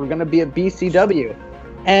this. We're going to be at BCW.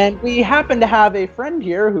 And we happen to have a friend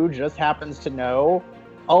here who just happens to know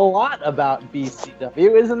a lot about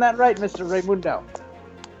BCW. Isn't that right, Mr. Raymundo?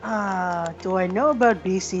 Do I know about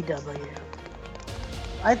BCW?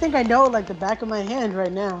 I think I know it like the back of my hand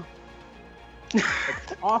right now.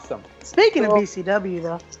 Awesome. Speaking of BCW,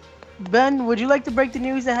 though, Ben, would you like to break the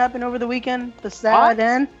news that happened over the weekend? The sad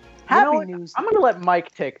and happy news. I'm going to let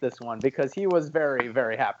Mike take this one because he was very,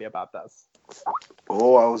 very happy about this.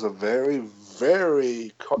 Oh, I was a very,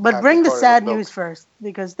 very... But bring the sad news first,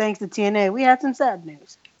 because thanks to TNA, we had some sad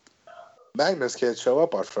news. Magnus can't show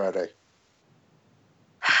up on Friday.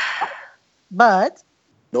 But...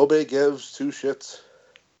 nobody gives 2 shits.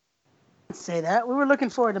 Say that. We were looking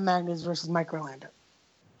forward to Magnus versus Mike Orlando.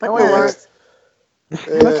 But no, we weren't.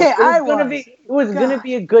 Okay, it was gonna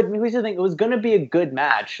be a good. Here's the thing: it was gonna be a good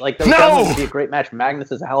match. Like, that was gonna be a great match.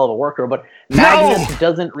 Magnus is a hell of a worker, but Magnus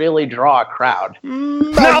doesn't really draw a crowd.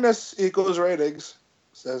 Magnus equals ratings.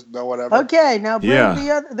 Says no one ever. Okay, now bring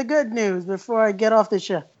the good news before I get off the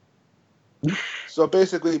show. So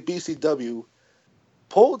basically, BCW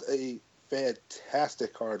pulled a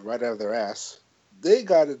fantastic card right out of their ass. They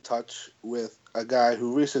got in touch with a guy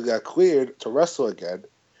who recently got cleared to wrestle again,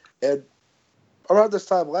 and around this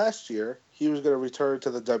time last year, he was going to return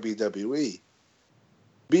to the WWE.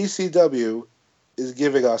 BCW is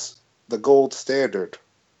giving us the gold standard,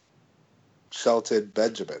 Shelton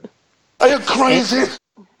Benjamin. Are you crazy?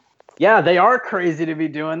 Yeah, they are crazy to be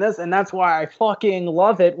doing this, and that's why I fucking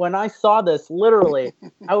love it. When I saw this, literally,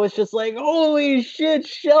 I was just like, holy shit,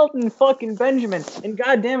 Shelton fucking Benjamin. And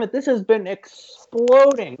goddamn it, this has been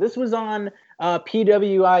exploding. This was on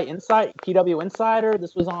PW Insider.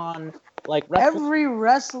 This was on like every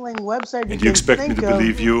wrestling website. And you expect me to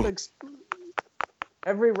believe you?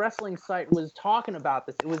 Every wrestling site was talking about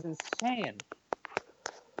this. It was insane.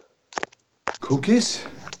 Cookies?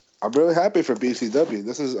 I'm really happy for BCW.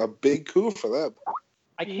 This is a big coup for them.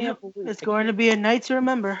 I can't believe it's going to be a night to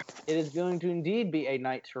remember. It is going to indeed be a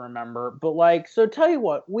night to remember. But like, so tell you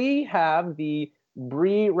what, we have the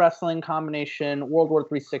Brie Wrestling Combination World War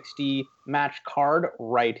 360 match card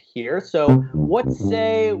right here. So what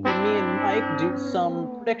say me and Mike do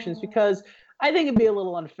some predictions, because I think it'd be a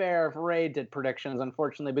little unfair if Ray did predictions,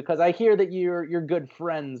 unfortunately, because I hear that you're good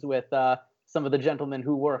friends with some of the gentlemen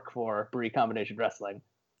who work for Brie Combination Wrestling.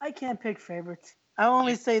 I can't pick favorites. I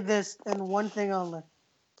only say this and one thing only.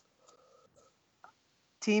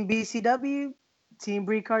 Team BCW, Team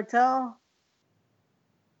Brie Cartel,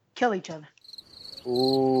 kill each other.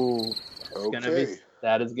 Ooh, okay.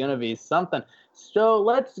 That is gonna be something. So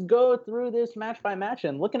let's go through this match by match.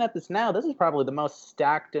 And looking at this now, this is probably the most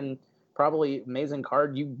stacked and probably amazing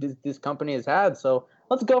card this company has had. So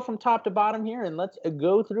let's go from top to bottom here and let's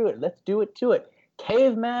go through it. Let's do it to it.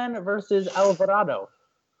 Caveman versus Alvarado.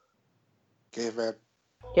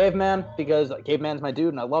 Caveman, because Caveman's my dude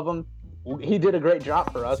and I love him. He did a great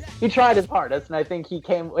job for us. He tried his hardest, and I think we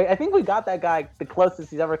got that guy the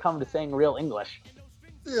closest he's ever come to saying real English.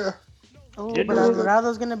 Yeah. Oh, but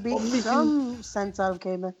Alvarado's gonna beat some sense out of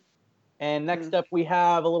Caveman. And next up, we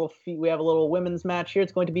have a little women's match here.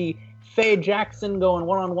 It's going to be Faye Jackson going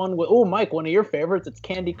one-on-one with Mike, one of your favorites. It's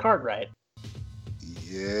Candy Cartwright.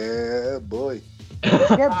 Yeah, boy.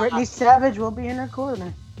 Yeah, Brittany Savage will be in her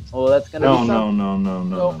corner. Oh, that's gonna be something. No.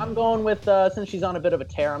 So I'm going with since she's on a bit of a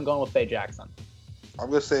tear, I'm going with Faye Jackson. I'm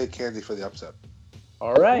gonna say Candy for the upset.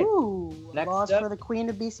 All right. Ooh, loss for the queen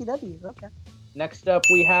of BCW. Okay. Next up,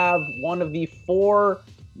 we have one of the four.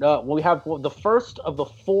 We have the first of the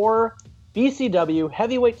four BCW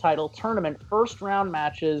heavyweight title tournament first round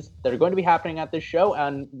matches that are going to be happening at this show.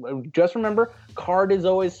 And just remember, card is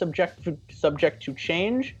always subject to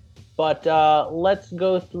change. But let's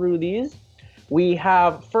go through these. We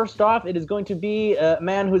have, first off, it is going to be a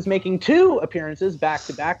man who's making two appearances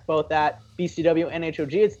back-to-back, both at BCW and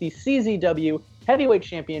HOG. It's the CZW heavyweight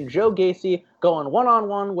champion, Joe Gacy, going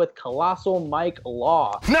one-on-one with Colossal Mike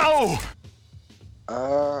Law. No!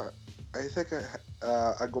 I think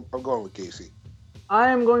I'm going with Gacy. I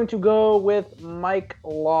am going to go with Mike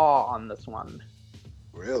Law on this one.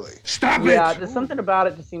 Really? Stop it! Yeah, there's something about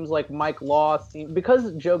it that seems like Mike Law,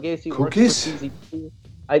 because Joe Gacy works for CZW.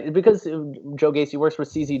 Because Joe Gacy works for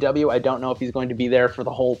CZW, I don't know if he's going to be there for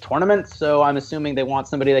the whole tournament, so I'm assuming they want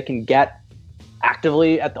somebody that can get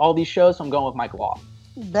actively at all these shows, so I'm going with Mike Law.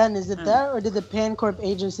 Ben, is it that, or did the PanCorp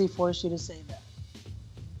agency force you to say that?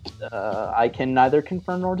 I can neither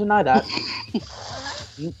confirm nor deny that.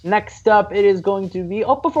 Next up, it is going to be...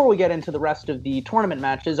 before we get into the rest of the tournament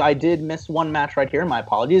matches, I did miss one match right here. My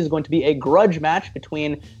apologies. It's going to be a grudge match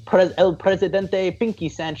between El Presidente Pinky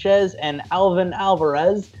Sanchez and Alvin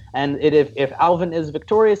Alvarez. And if Alvin is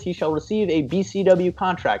victorious, he shall receive a BCW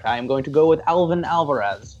contract. I am going to go with Alvin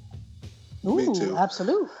Alvarez. Ooh, me too.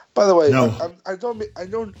 Absolute. By the way, no. I don't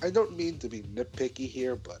mean to be nitpicky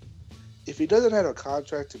here, but if he doesn't have a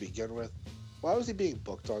contract to begin with, why was he being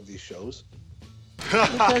booked on these shows?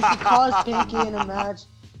 Because he caused Pinky in a match.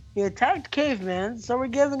 He attacked Caveman, so we're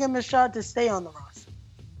giving him a shot to stay on the roster.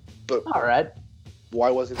 But all right.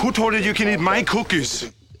 Why wasn't Who told you you can eat my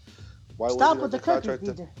cookies? Stop with the cookies,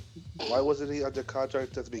 DJ. Why wasn't he under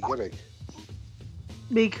contract at the beginning?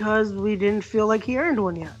 Because we didn't feel like he earned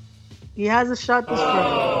one yet. He has a shot this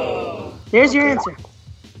spring. There's your answer.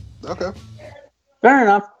 Okay. Fair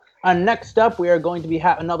enough. Next up, we are going to be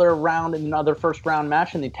another first round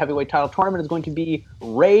match in the heavyweight title tournament. Is going to be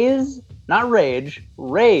Ray's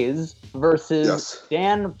versus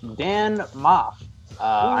Dan Moff.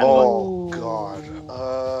 God.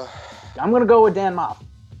 I'm gonna go with Dan Moff.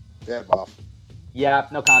 Dan Moff. Yeah,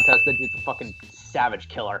 no contest. That dude's a fucking savage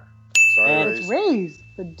killer. Sorry, and it's Ray's.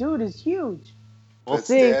 The dude is huge. We'll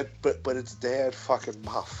see. But it's Dan fucking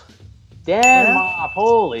Moff. Dan Moff,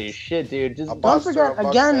 holy shit, dude! Don't forget,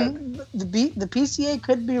 again, the PCA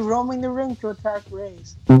could be roaming the ring to attack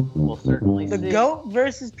Rays. We'll certainly see. The GOAT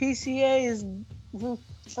versus PCA is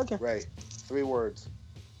okay. Ray, 3 words: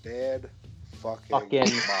 Dan fucking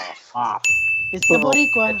Moff. It's the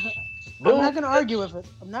Boricua. I'm not gonna argue with it.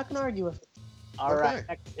 All right.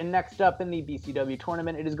 Next up in the BCW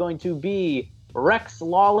tournament, it is going to be Rex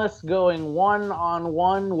Lawless going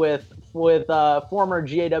one-on-one with former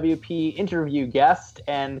GAWP interview guest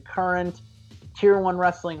and current Tier 1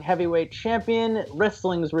 Wrestling Heavyweight Champion,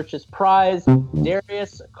 Wrestling's Richest Prize,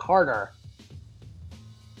 Darius Carter.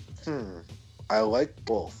 I like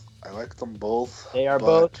both. I like them both. They are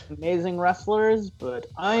both amazing wrestlers, but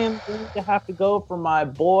I am going to have to go for my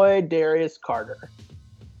boy Darius Carter.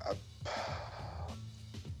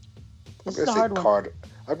 I'm gonna say Carter.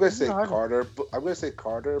 I'm gonna say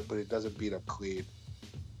Carter, but he doesn't beat him clean.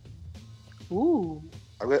 Ooh.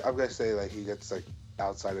 I'm gonna say like he gets like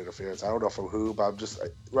outside interference. I don't know from who, but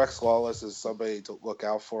Rex Lawless is somebody to look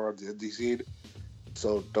out for on the indie scene.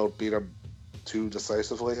 So don't beat him too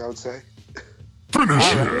decisively, I would say.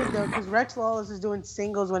 Because Rex Lawless is doing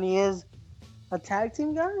singles when he is a tag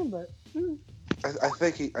team guy, but I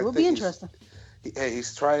think it will be interesting.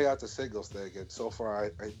 He's trying out the singles thing, and so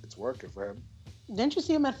far it's working for him. Didn't you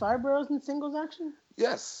see him at Five Boroughs in singles action?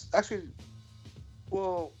 Yes, actually.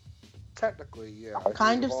 Well, technically, yeah.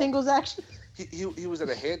 Kind of singles action. He was in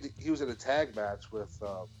a tag match with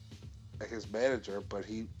his manager, but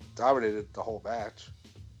he dominated the whole match.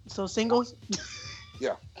 So singles.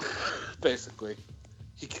 Yeah, basically,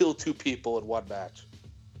 he killed 2 people in one match.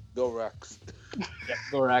 Go Rex. Yeah,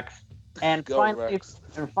 go Rex. And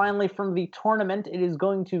finally, from the tournament, it is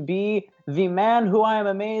going to be the man who I am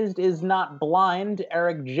amazed is not blind,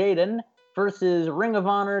 Eric Jaden, versus Ring of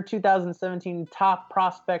Honor 2017 Top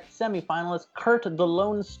Prospect semifinalist Kurt the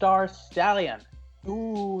Lone Star Stallion.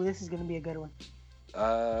 Ooh, this is going to be a good one.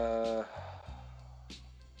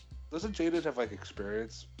 Doesn't Jaden have like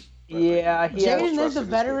experience? Yeah, Jaden is a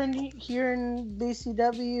veteran here in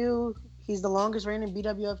BCW. He's the longest reigning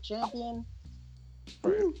BWF champion.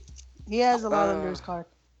 Right. He has a lot under his card.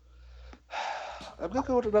 I'm going to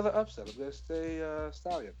go with another upset. I'm going to say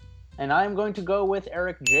Stallion. And I'm going to go with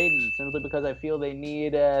Eric Jaden, simply because I feel they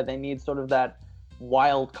need sort of that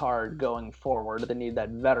wild card going forward. They need that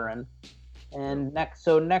veteran. And next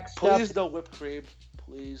please up... Please no whipped cream.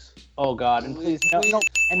 Please. Oh, God. And please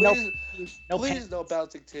no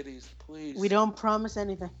bouncing titties. Please. We don't promise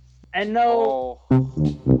anything. And no...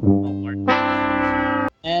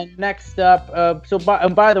 And next up,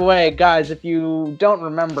 by the way, guys, if you don't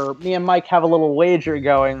remember, me and Mike have a little wager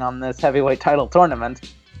going on this heavyweight title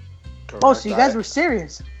tournament. Correct. Oh, so you guys were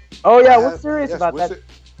serious? Oh yeah, we're serious about that.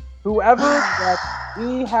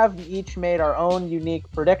 We have each made our own unique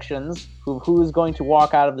predictions who's going to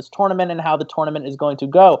walk out of this tournament and how the tournament is going to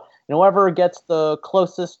go. And whoever gets the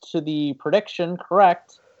closest to the prediction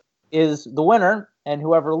correct is the winner, and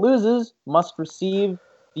whoever loses must receive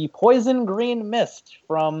the Poison Green Mist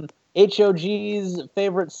from HOG's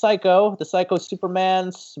favorite Psycho, the Psycho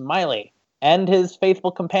Superman Smiley, and his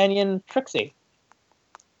faithful companion Trixie.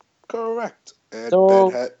 Correct. And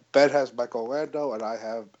So, Ben has Michael Lando, and I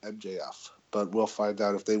have MJF. But we'll find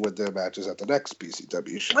out if they win their matches at the next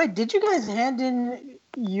BCW show. Wait, did you guys hand in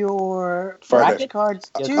your Friday. bracket cards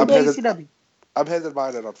to I'm BCW? I'm handing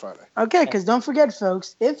mine in on Friday. Okay, because don't forget,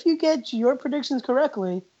 folks, if you get your predictions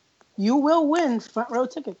correctly, you will win front row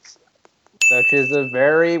tickets. which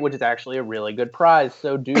is actually a really good prize.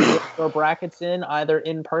 So do get your brackets in either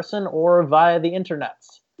in person or via the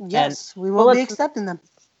internets. Yes, we will be accepting them.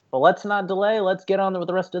 But let's not delay. Let's get on with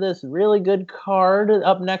the rest of this really good card.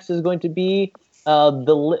 Up next is going to be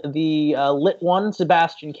the lit one,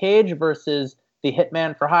 Sebastian Cage, versus the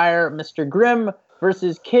Hitman for Hire, Mr. Grimm,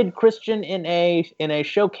 versus Kid Christian in a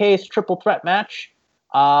showcase triple threat match.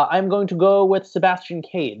 I'm going to go with Sebastian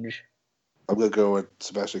Cage. I'm going to go with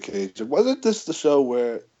Sebastian Cage. Wasn't this the show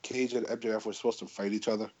where Cage and MJF were supposed to fight each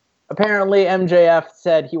other? Apparently, MJF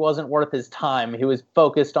said he wasn't worth his time. He was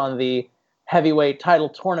focused on the heavyweight title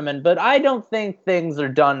tournament, but I don't think things are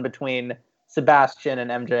done between Sebastian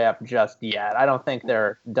and MJF just yet. I don't think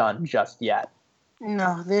they're done just yet.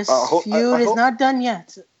 No, this feud is not done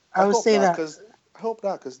yet. I would say that. I hope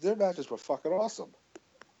not, because their matches were fucking awesome.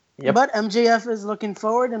 Yep. But MJF is looking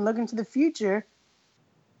forward and looking to the future,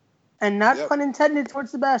 and not pun intended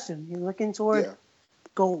towards Sebastian. He's looking toward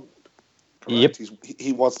gold. Correct. Yep.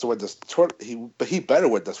 He wants to win this tournament. But he better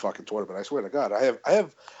win this fucking tournament. I swear to God,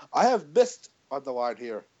 I have missed on the line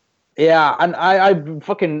here. Yeah, and I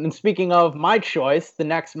fucking, speaking of my choice,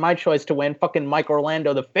 my choice to win, fucking Mike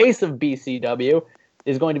Orlando, the face of BCW,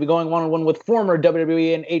 is going to be going one-on-one with former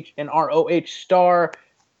WWE and ROH star,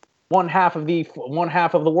 one half of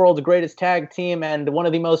the world's greatest tag team, and one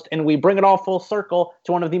of the most, and we bring it all full circle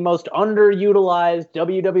to one of the most underutilized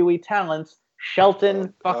WWE talents,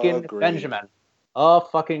 Shelton fucking Benjamin.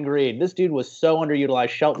 Fucking Greed. This dude was so underutilized.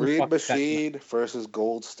 Shelton Greed fucking Machine versus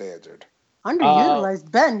Gold Standard.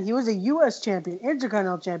 Underutilized. Ben, he was a U.S. champion,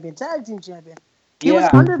 Intercontinental champion, tag team champion. He was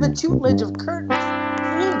under the tutelage of Kurt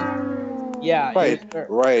Angle. Yeah.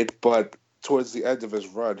 Right. But towards the end of his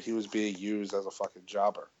run, he was being used as a fucking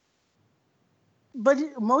jobber. But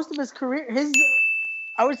most of his career,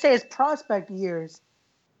 I would say his prospect years,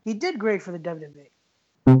 He did great for the WWE.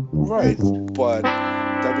 Right, but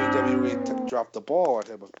WWE dropped the ball on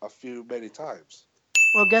him many times.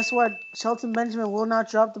 Well, guess what? Shelton Benjamin will not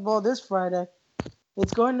drop the ball this Friday.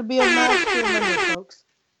 It's going to be a match to remember, folks.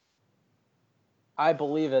 I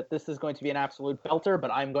believe it. This is going to be an absolute belter,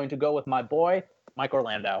 but I'm going to go with my boy, Mike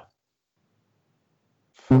Orlando.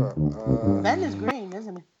 Ben is green,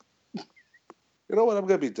 isn't he? You know what? I'm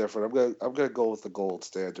gonna be different. I'm gonna go with the gold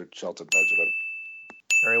standard, Shelton Benjamin.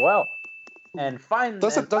 Very well. And finally,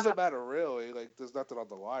 doesn't matter really. Like, there's nothing on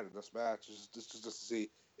the line in this match. It's just to see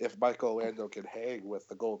if Mike Orlando can hang with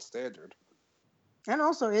the gold standard. And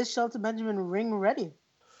also, is Shelton Benjamin ring ready?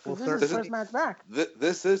 This is his first match back.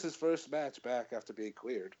 This is his first match back after being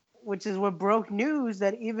cleared. Which is what broke news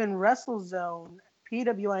that even WrestleZone,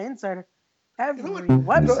 PWI Insider, every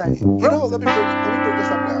website. Let me bring this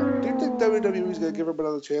up now. Do you think WWE is going to give him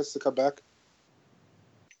another chance to come back?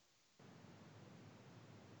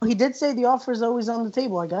 He did say the offer is always on the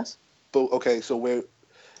table, I guess. But okay, so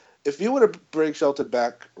if you were to bring Shelton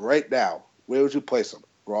back right now, where would you place him?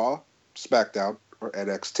 Raw, SmackDown, or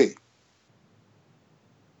NXT?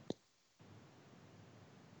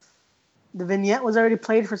 The vignette was already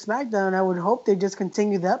played for SmackDown. I would hope they just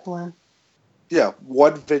continue that plan. Yeah,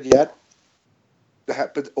 one vignette that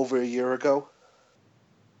happened over a year ago.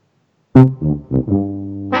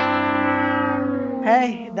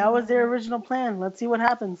 Hey, that was their original plan. Let's see what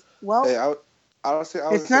happens. Well, hey,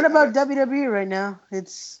 it's not about WWE right now.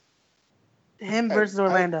 It's him versus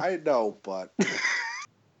Orlando. I know, but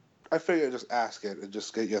I figured just ask it and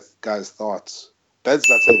just get your guys' thoughts. Ben's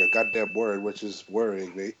not saying a goddamn word, which is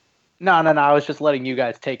worrying me. No. I was just letting you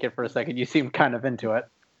guys take it for a second. You seem kind of into it.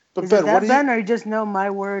 But is Ben, it Ben, or you just know my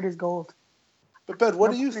word is gold? But Ben,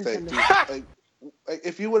 what do you think? Like,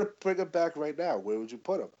 if you were to bring him back right now, where would you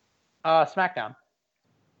put him? SmackDown.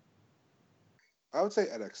 I would say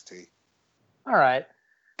NXT. All right.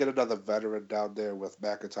 Get another veteran down there with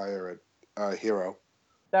McIntyre and Hero.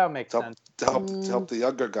 That would make sense. To help the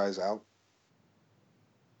younger guys out.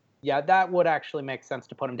 Yeah, that would actually make sense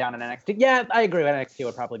to put him down in NXT. Yeah, I agree. NXT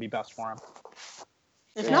would probably be best for him.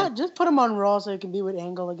 If not, just put him on Raw so he can be with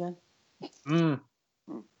Angle again.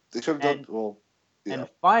 They should have done well. Yeah. And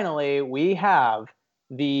finally, we have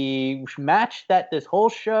the match that this whole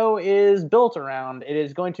show is built around. It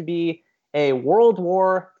is going to be a World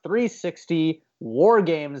War 360 War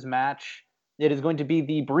Games match. It is going to be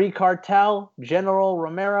the Brie Cartel, General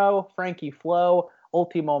Romero, Frankie Flo,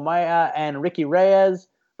 Ultimo Maya, and Ricky Reyes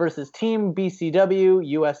versus Team BCW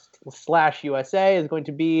US/USA is going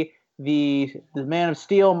to be the Man of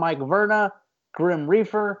Steel, Mike Verna, Grim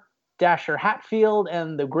Reaper, Dasher Hatfield,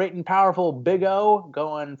 and the great and powerful Big O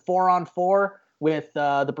going 4-on-4 with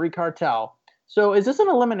the Brie Cartel. So is this an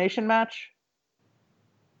elimination match?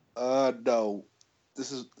 No.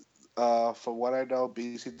 This is, from what I know,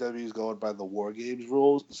 BCW is going by the War Games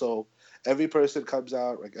rules. So every person comes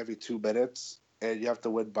out like every 2 minutes, and you have to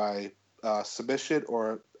win by submission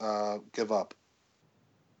or give up.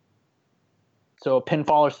 So a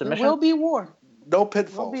pinfall or submission? It will be war. No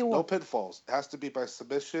pinfalls. No pinfalls. It has to be by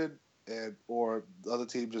submission, or the other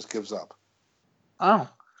team just gives up. Oh.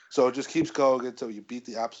 So it just keeps going until you beat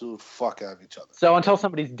the absolute fuck out of each other. So until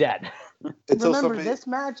somebody's dead. Remember, this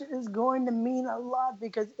match is going to mean a lot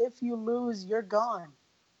because if you lose, you're gone.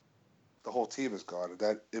 The whole team is gone, and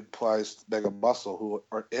that implies Mega Muscle, who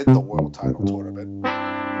are in the world title tournament.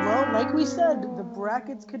 Well, like we said, the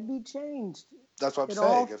brackets could be changed. That's what I'm saying.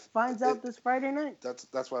 All finds out this Friday night.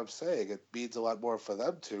 That's what I'm saying. It means a lot more for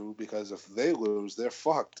them too, because if they lose, they're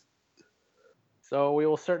fucked. So we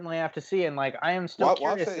will certainly have to see. And I am still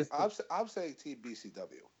curious. I'm saying Team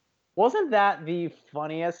BCW. Wasn't that the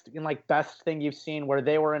funniest and best thing you've seen, where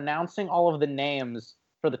they were announcing all of the names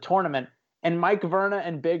for the tournament, and Mike Verna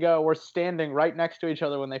and Big O were standing right next to each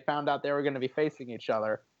other when they found out they were going to be facing each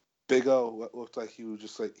other? Big O looked like he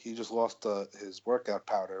just lost his workout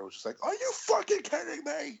powder. It was just like, are you fucking kidding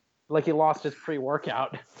me? Like he lost his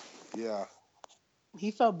pre-workout. Yeah.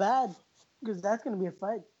 He felt bad because that's going to be a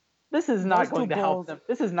fight. This is not going to help them.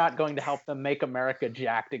 This is not going to help them make America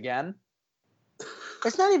jacked again.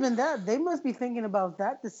 It's not even that. They must be thinking about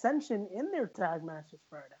that dissension in their tag matches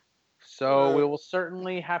Friday. So we will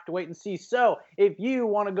certainly have to wait and see. So if you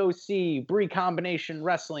want to go see Brie Combination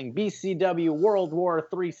Wrestling BCW World War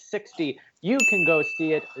 360, you can go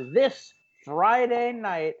see it this Friday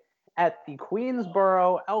night at the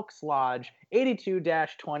Queensboro Elks Lodge,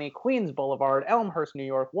 82-20 Queens Boulevard, Elmhurst, New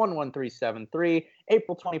York, 11373.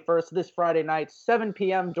 April 21st, this Friday night, 7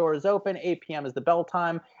 p.m. Doors open, 8 p.m. is the bell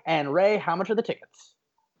time. And Ray, how much are the tickets?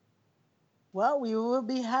 Well, we will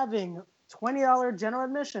be having $20 general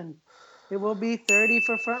admission, It will be 30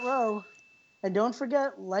 for front row. And don't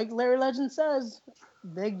forget, like Larry Legend says,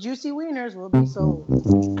 big juicy wieners will be sold.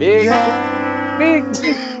 Big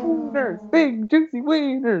juicy wieners. Big juicy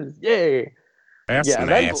wieners. Yeah. That's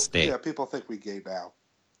nasty. Yeah, people think we gay now.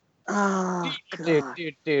 Oh,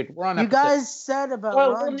 dude. We're on you episode. guys said about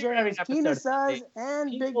Ron Jeremy's penis size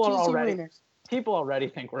and big People juicy already- wieners. People already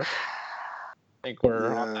think we're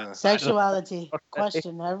on that Sexuality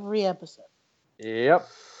question every episode. Yep.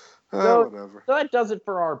 Whatever. So that does it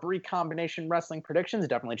for our Brie Combination Wrestling predictions.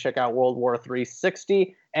 Definitely check out World War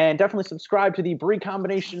 360 and definitely subscribe to the Brie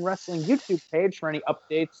Combination Wrestling YouTube page for any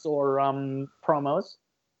updates or promos.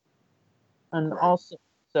 And also,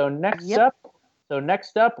 next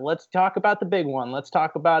up, let's talk about the big one. Let's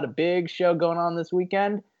talk about a big show going on this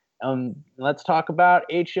weekend. Let's talk about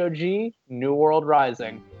HOG New World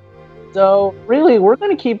Rising. So really, we're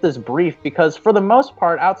going to keep this brief because for the most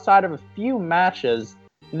part, outside of a few matches,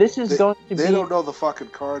 this is going to be... They don't know the fucking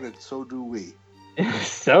card, and so do we.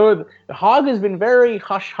 So HOG has been very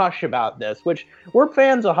hush-hush about this, which we're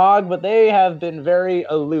fans of HOG, but they have been very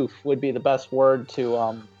aloof, would be the best word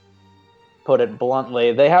to put it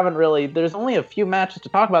bluntly. They haven't really... There's only a few matches to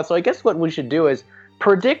talk about, so I guess what we should do is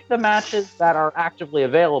predict the matches that are actively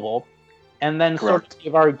available, and then sort of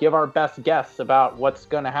give our best guess about what's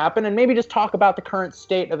going to happen, and maybe just talk about the current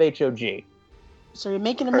state of HOG. So you're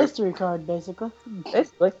making a mystery card, basically.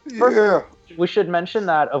 Basically. First, we should mention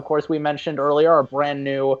that, of course, we mentioned earlier our brand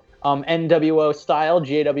new NWO-style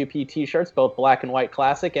GAWP t-shirts, both black and white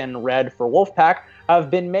classic and red for Wolfpack, have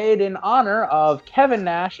been made in honor of Kevin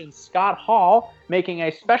Nash and Scott Hall making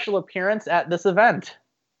a special appearance at this event.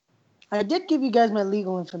 I did give you guys my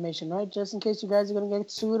legal information, right? Just in case you guys are going to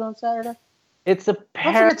get sued on Saturday. It's a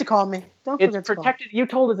Don't forget to call me. Don't forget to call me. You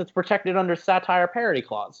told us it's protected under satire parody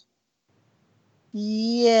clause.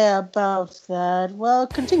 Yeah, about that. Well,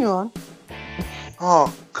 continue on.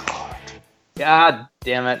 Oh, God. God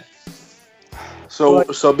damn it. So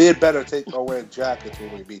me and Ben are wearing jackets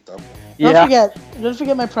when we beat them. Don't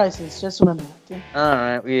forget my prices. Just remember that. All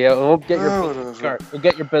right. Yeah, we'll get your business card. We'll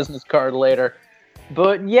get your business card later.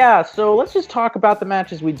 But yeah, so let's just talk about the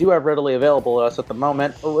matches we do have readily available to us at the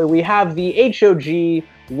moment. We have the HOG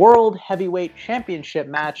World Heavyweight Championship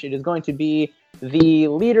match. It is going to be the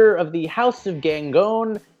leader of the House of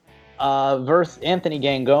Gangone versus Anthony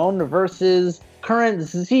Gangone versus current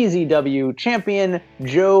CZW champion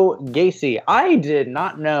Joe Gacy. I did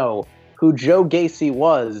not know who Joe Gacy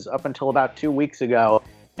was up until about 2 weeks ago,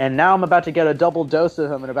 and now I'm about to get a double dose of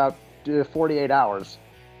him in about 48 hours.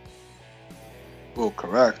 Oh,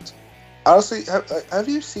 correct. Honestly, have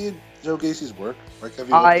you seen Joe Gacy's work? Like, have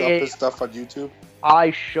you looked up his stuff on YouTube?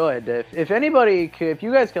 I should. If anybody could, if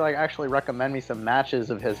you guys could like actually recommend me some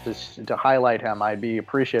matches of his to highlight him, I'd be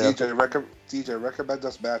appreciative. DJ, recommend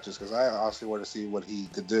us matches because I honestly want to see what he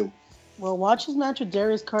could do. Well, watch his match with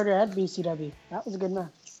Darius Carter at BCW. That was a good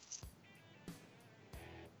match.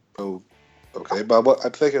 Oh, okay, but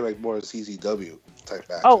I'm thinking like more CZW type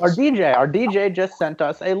matches. Oh, our DJ just sent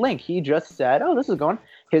us a link. He just said, "Oh, this is going."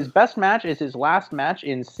 His best match is his last match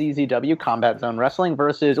in CZW Combat Zone Wrestling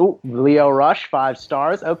versus Leo Rush, 5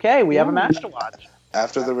 stars. Okay, we have a match to watch.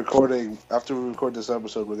 After we record this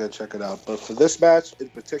episode, we're gonna check it out. But for this match in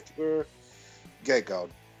particular, Gangone.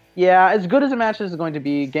 Yeah, as good as a match as is going to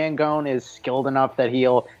be, Gangone is skilled enough that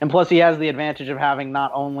and plus he has the advantage of having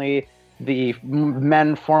not only the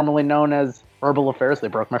men formerly known as Herbal Affairs, they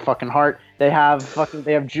broke my fucking heart. They have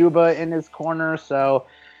Juba in his corner, so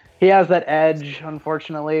he has that edge,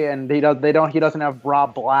 unfortunately, and he doesn't have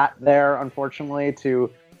Rob Blatt there, unfortunately,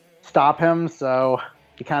 to stop him, so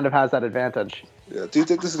he kind of has that advantage. Yeah. Do you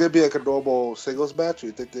think this is gonna be like a normal singles match, or do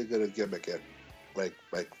you think they're gonna gimmick it, like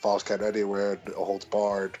falls count anywhere, holds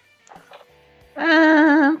barred?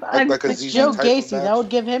 Like a Joe Gacy, that would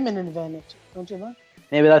give him an advantage, don't you know?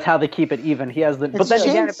 Maybe that's how they keep it even. He has the. But then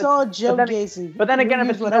again, if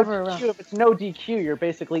it's no DQ, you're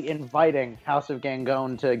basically inviting House of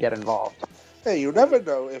Gangone to get involved. Hey, you never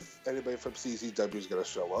know if anybody from CZW is going to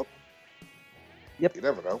show up. Yep. You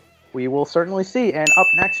never know. We will certainly see. And up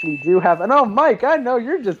next, we do have. And Mike, I know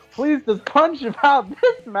you're just pleased as punch about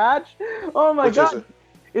this match. Oh my God.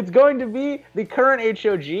 It's going to be the current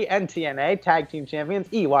HOG and TNA Tag Team Champions,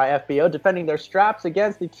 EYFBO, defending their straps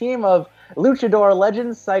against the team of Luchador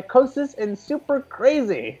legends Psychosis and Super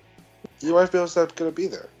Crazy. EYFBO's not going to be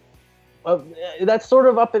there. That's sort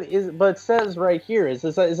of up in, but it says right here. Is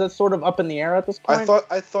that sort of up in the air at this point?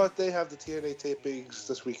 I thought they have the TNA tapings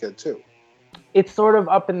this weekend too. It's sort of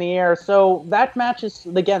up in the air. So that match is,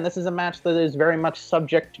 again, this is a match that is very much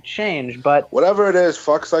subject to change, but whatever it is,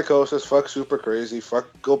 fuck Psychosis, fuck Super Crazy,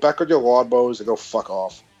 go back on your lawnmowers and go fuck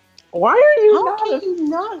off. Why are you How not? can you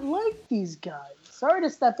not like these guys? Sorry to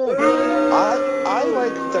step in. I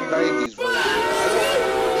like the 90s version.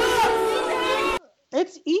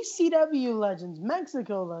 It's ECW legends,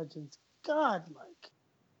 Mexico legends. God, like.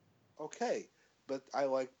 Okay, but I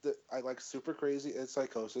like Super Crazy and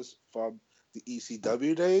Psychosis from the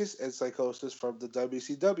ECW days and Psychosis from the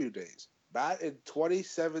WCW days. Not in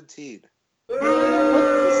 2017. But it's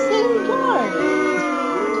the same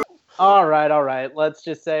guy. All right. Let's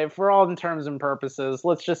just say, for all intents and purposes,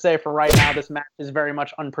 let's just say for right now, this match is very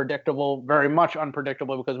much unpredictable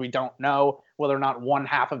because we don't know whether or not one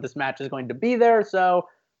half of this match is going to be there. So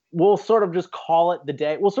we'll sort of just call it the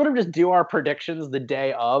day. We'll sort of just do our predictions the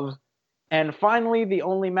day of. And finally, the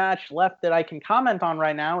only match left that I can comment on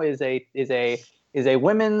right now is a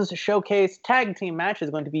women's showcase tag team match. Is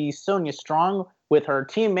going to be Sonya Strong with her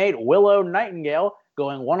teammate Willow Nightingale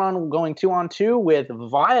going 2-on-2 with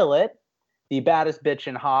Violet, the baddest bitch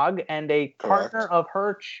in HOG, and a partner of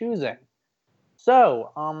her choosing.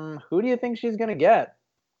 So, who do you think she's gonna get?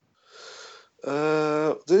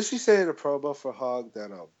 Did she say in a promo for HOG that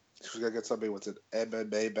she's gonna get somebody with an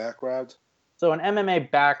MMA background? So an MMA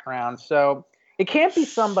background. So it can't be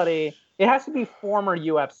somebody. It has to be former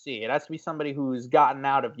UFC. It has to be somebody who's gotten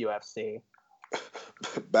out of UFC.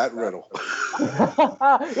 Matt Riddle.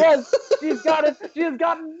 Yes, she has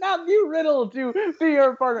gotten Matthew Riddle to be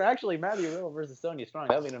her partner. Actually, Matthew Riddle versus Sonya Strong.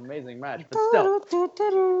 That'd be an amazing match. But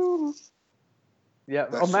still. Yeah.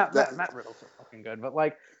 Matt Riddle's so fucking good. But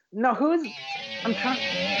like, no, who's? I'm trying.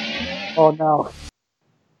 Oh no.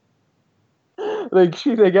 Like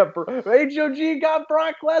they got HOG got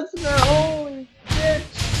Brock Lesnar. Holy shit!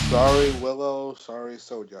 Sorry, Willow. Sorry,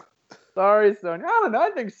 Sonya. Sorry, Sonya. I don't know.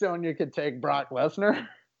 I think Sonya could take Brock Lesnar.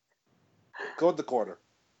 Go in the corner.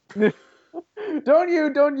 Don't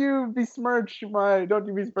you besmirch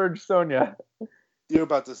Sonya. You were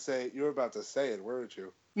about to say it, weren't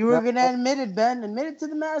you? You were gonna admit it, Ben. Admit it to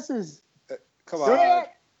the masses. Come on.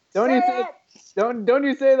 Don't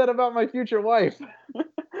you say that about my future wife.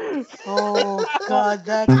 Oh God,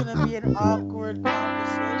 that's gonna be an awkward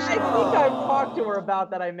conversation. I think I've talked to her about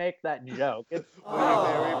that. I make that joke. It's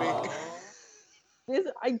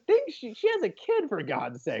I think she has a kid, for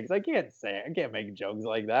God's sakes. I can't make jokes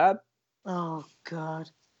like that. Oh God.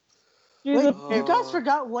 Wait, you guys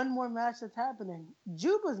forgot one more match that's happening.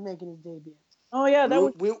 Juba's making his debut. Oh yeah,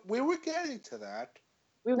 we were getting to that.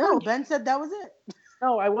 Ben said that was it.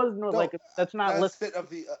 No, I wasn't. That's not listed of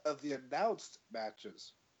the announced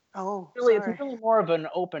matches. Oh, really, it's really more of an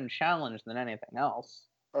open challenge than anything else.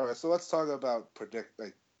 All right, so let's talk about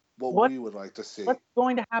what we would like to see. What's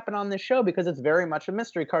going to happen on this show, because it's very much a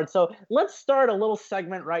mystery card. So let's start a little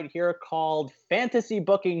segment right here called Fantasy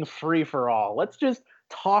Booking Free for All. Let's just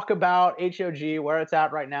talk about HOG, where it's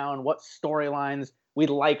at right now, and what storylines we'd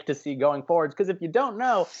like to see going forwards. Because if you don't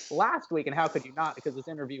know, last week, and how could you not, because this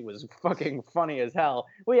interview was fucking funny as hell,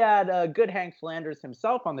 we had good Hank Flanders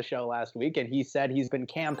himself on the show last week, and he said he's been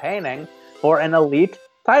campaigning for an elite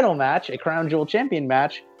title match, a Crown Jewel champion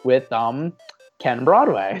match with Ken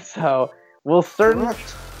Broadway. So we'll certainly...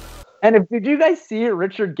 And did you guys see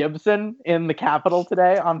Richard Gibson in the Capitol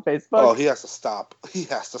today on Facebook? Oh, he has to stop.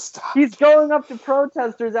 He's going up to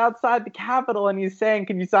protesters outside the Capitol and he's saying,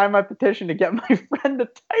 "Can you sign my petition to get my friend a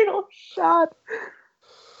title shot?"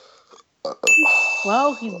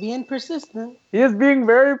 Well, he's being persistent. He is being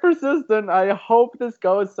very persistent. I hope this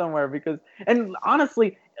goes somewhere and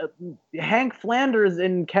honestly, Hank Flanders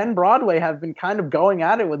and Ken Broadway have been kind of going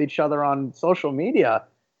at it with each other on social media.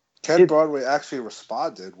 Ken Broadway actually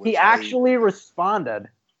responded. Responded.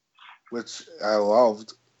 Which I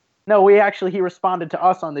loved. No, he responded to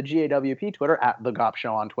us on the GAWP Twitter, at The GAWP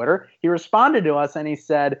Show on Twitter. He responded to us and he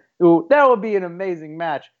said, "Ooh, that would be an amazing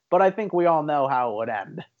match, but I think we all know how it would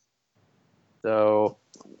end." So...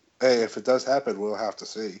 Hey, if it does happen, we'll have to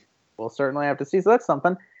see. We'll certainly have to see, so that's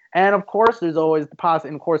something. And of course, there's always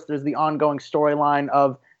there's the ongoing storyline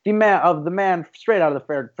of the man straight out of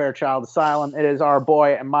the Fairchild Asylum. It is our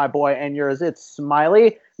boy and my boy and yours. It's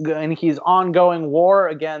Smiley, and he's ongoing war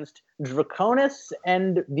against Draconis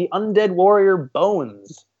and the undead warrior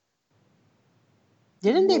Bones.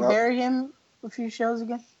 Didn't they bury him a few shows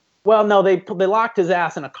ago? Well, no, they locked his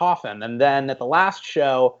ass in a coffin, and then at the last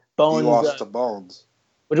show, Bones... He lost to Bones.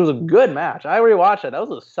 Which was a good match. I rewatched it. That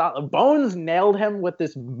was a solid... Bones nailed him with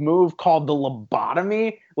this move called the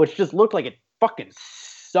lobotomy, which just looked like it fucking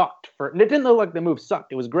sucked it didn't look like the move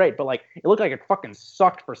sucked. It was great, but like it looked like it fucking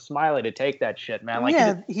sucked for Smiley to take that shit, man.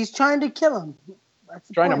 Like he's trying to kill him. That's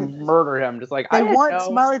trying to murder him. Just like they want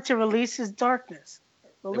Smiley to release his darkness.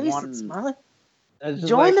 Release it, Smiley.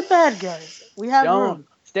 Join the bad guys. We have room.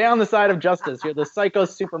 Stay on the side of justice. You're the psycho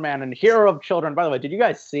Superman and hero of children. By the way, did you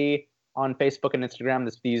guys see on Facebook and Instagram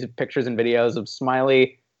these pictures and videos of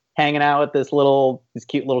Smiley hanging out with this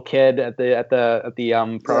cute little kid at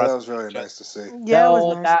the pro Yeah, that was really nice to see. Yeah, it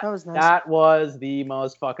was nice. That was nice. That was the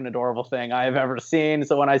most fucking adorable thing I have ever seen.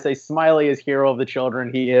 So when I say Smiley is hero of the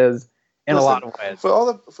children, he is in a lot of ways.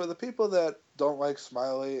 For the people that don't like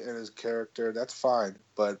Smiley and his character, that's fine.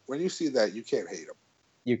 But when you see that, you can't hate him.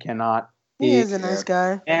 You cannot. He is a nice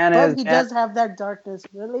guy, but he does have that darkness.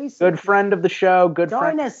 Release. Good friend of the show, good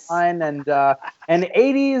friend of mine, and an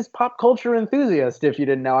 '80s pop culture enthusiast. If you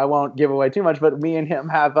didn't know, I won't give away too much, but me and him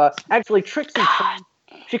have actually Trixie.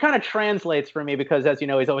 She kind of translates for me because, as you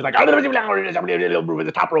know, he's always like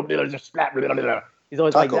the top rope. He's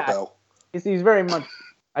always like that. Bell. He's very much.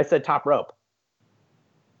 I said top rope.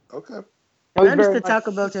 Okay. I understood Taco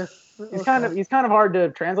Bell too. He's kind of hard to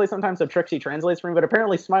translate sometimes, so Trixie translates for me. But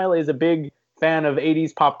apparently, Smiley is a big fan of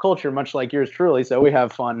 '80s pop culture, much like yours truly. So we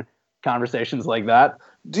have fun conversations like that.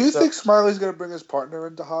 Do you think Smiley's going to bring his partner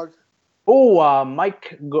into HOG? Oh,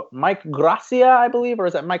 Mike Gracia, I believe, or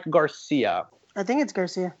is that Mike Garcia? I think it's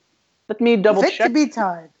Garcia. Let me double check. Fit to be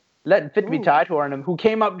tied. Fit to be tied, who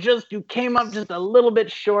came up just a little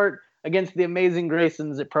bit short against the Amazing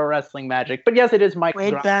Graysons at Pro Wrestling Magic. But yes, it is Mike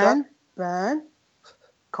Gracia. Ben.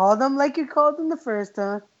 Call them like you called them the first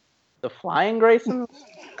time. The Flying Graysons?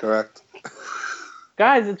 Correct.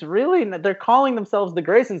 Guys, it's really... They're calling themselves the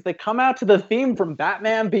Graysons. They come out to the theme from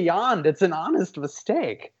Batman Beyond. It's an honest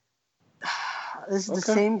mistake. This is the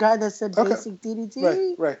same guy that said basic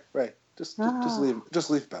DDT? Right. Just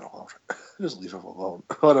leave Ben alone. Just leave him alone.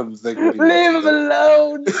 Let him think. Leave him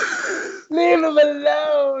alone. Leave him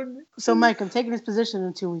alone. So, Mike, I'm taking his position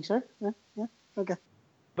in 2 weeks, right? Yeah? Okay.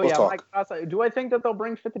 But Mike, do I think that they'll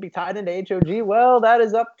bring Fit to be tied into HOG? Well, that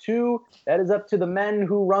is up to the men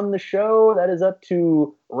who run the show. That is up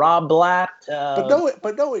to Rob Blatt.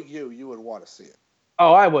 But knowing you would want to see it.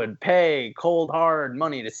 Oh, I would pay cold hard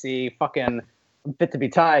money to see fucking Fit to be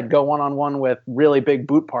tied go one-on-one with really big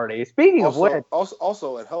boot party. Speaking of which,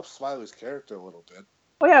 also it helps Smiley's character a little bit.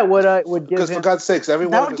 Oh yeah, would give because for God's sakes, every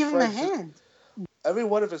one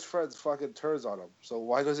of his friends fucking turns on him. So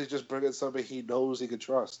why does he just bring in somebody he knows he can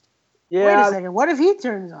trust? Yeah. Wait a second. What if he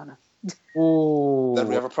turns on him? Ooh. Then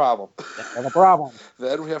we have a problem.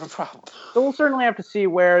 Then we have a problem. So we'll certainly have to see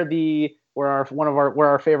where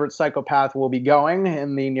our favorite psychopath will be going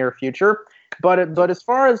in the near future. But as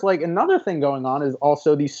far as like another thing going on is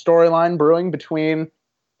also the storyline brewing between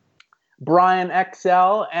Brian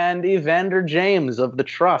XL and Evander James of the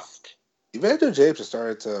Trust. Evander James has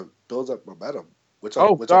started to build up momentum, which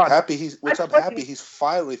I'm happy he's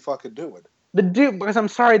finally fucking doing. The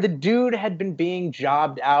dude had been being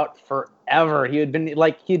jobbed out forever. He had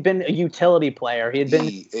been a utility player.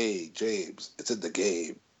 E.A. James, it's in the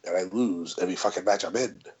game, and I lose every fucking match I'm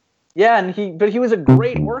in. Yeah, and he was a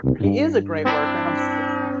great worker. He is a great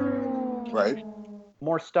worker. Right.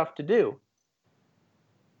 More stuff to do.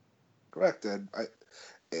 Correct, and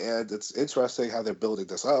it's interesting how they're building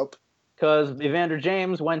this up. Because Evander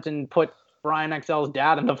James went and put Brian XL's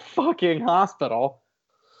dad in the fucking hospital.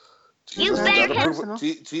 Jesus did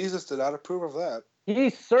not approve of that. He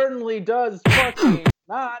certainly does fucking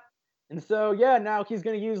not. And so, yeah, now he's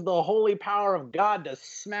going to use the holy power of God to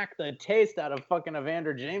smack the taste out of fucking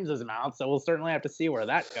Evander James's mouth. So we'll certainly have to see where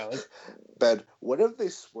that goes. Ben, what if they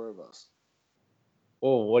swerve us?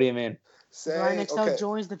 Oh, what do you mean? Brian XL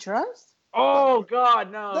joins the Trust? Oh,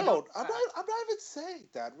 God, no. No, I'm not even saying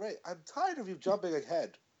that, Ray. I'm tired of you jumping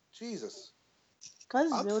ahead. Jesus.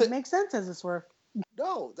 Because it would make sense as a swerve.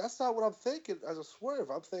 No, that's not what I'm thinking as a swerve.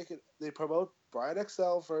 I'm thinking they promote Brian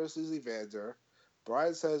XL versus Evander.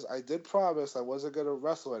 Brian says, I did promise I wasn't going to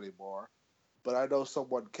wrestle anymore, but I know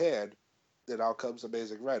someone can. Then out comes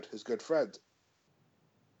Amazing Red, his good friend.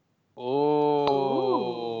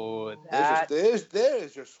 Oh,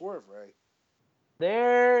 there's your swerve, Ray.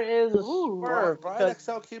 There is a swerve. Brian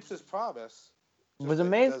XL keeps his promise. It was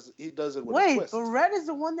amazing. He does it with a twist. But Red is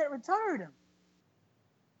the one that retired him.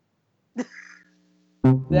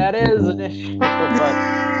 That is an issue.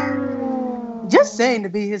 But... Just saying to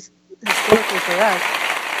be historically correct.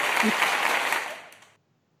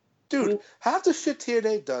 Dude, half the shit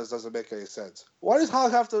TNA doesn't make any sense. Why does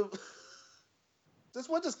HOG have to...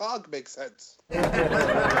 When does HOG make sense?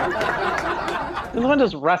 When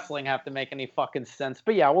does wrestling have to make any fucking sense?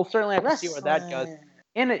 But yeah, we'll certainly have to see where that goes.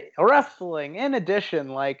 Wrestling, in addition,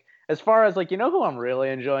 like, as far as, like, you know who I'm really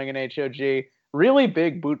enjoying in HOG? Really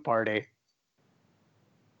big boot party.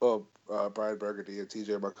 Oh, Brian Burgundy and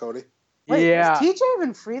TJ Marconi? Wait, yeah. is TJ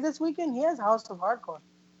even free this weekend? He has House of Hardcore.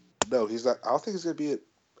 No, he's not. I don't think he's going to be at...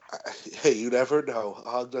 Hey, you never know.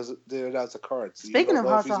 Hog didn't announce a card. So Speaking of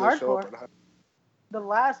House of Hardcore, Up the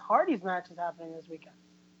last Hardys match is happening this weekend.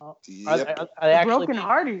 Yep. Are they actually Broken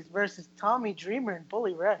Hardys versus Tommy Dreamer and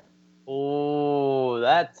Bully Ray. Oh,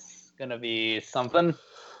 that's gonna be something.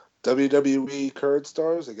 WWE current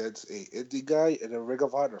stars against a indie guy and a Ring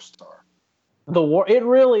of Honor star. The war. It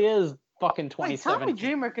really is fucking Wait, 2017. Tommy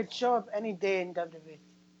Dreamer could show up any day in WWE.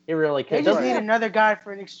 He really They could. just need another guy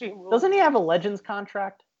for an Extreme Rules. Doesn't he have a Legends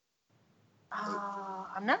contract?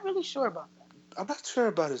 I'm not really sure about that. I'm not sure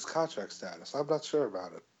about his contract status. I'm not sure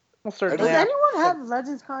about it. Does anyone have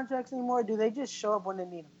Legends contracts anymore? Or do they just show up when they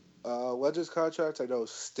need them? Legends contracts, I know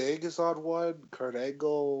Sting is on one, Kurt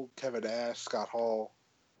Angle, Kevin Nash, Scott Hall.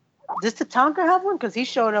 Does Tatanka have one? Because he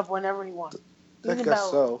showed up whenever he wanted. I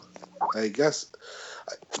guess so. I guess.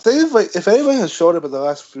 If anybody has showed up in the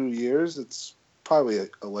last few years, it's probably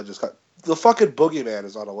a Legends contract. The fucking Boogeyman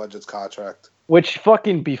is on a Legends contract. Which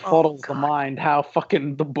fucking befuddles the mind how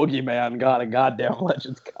fucking the Boogeyman got a goddamn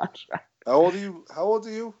Legends contract. How old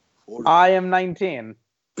are you? 40. I am 19.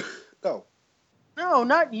 No. No,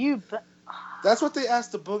 not you. That's what they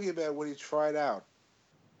asked the Boogeyman when he tried out.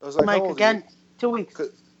 I was like, Mike, how old again, are you? 2 weeks.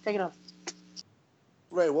 Take it off.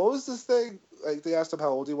 Ray, what was this thing? Like, they asked him how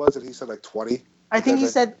old he was, and he said like 20. I think he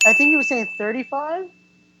was saying 35.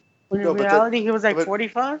 When in reality, he was like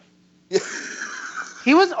 45. Yeah.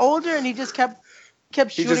 He was older, and he just kept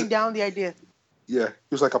shooting down the idea. Yeah, he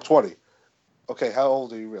was like, I'm 20. Okay, how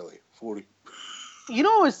old are you really? 40. You know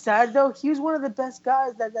what was sad, though? He was one of the best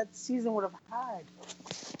guys that season would have had.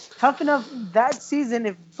 Tough enough that season,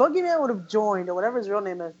 if Boogeyman would have joined, or whatever his real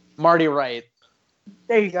name is. Marty Wright.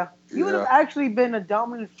 There you go. He would have actually been a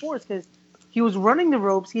dominant force, because he was running the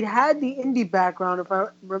ropes. He'd had the indie background, if I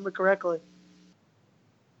remember correctly.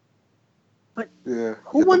 But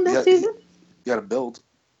who won that season? You got to build.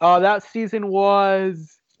 That season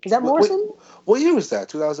was... Is that Morrison? What year was that?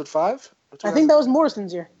 2005? I think that was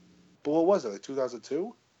Morrison's year. But what was it? Like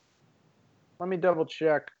 2002? Let me double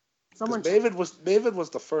check. Maven was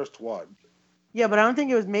the first one. Yeah, but I don't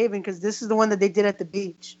think it was Maven, because this is the one that they did at the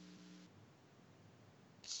beach.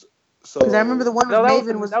 Because I remember the one with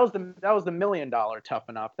Maven was... That was the $1 million Tough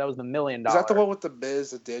Enough. That was the $1 million. Is that the one with the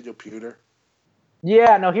Miz and Daniel Puder?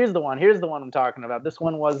 Yeah, no, here's the one. Here's the one I'm talking about. This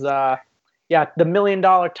one was, the $1 million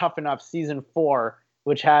Tough Enough Season 4,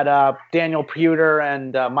 which had Daniel Puder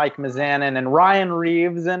and Mike Mizanin and Ryan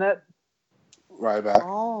Reeves in it. Right back.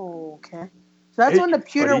 Oh, okay. So that's when the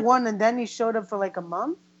Puder won, and then he showed up for like a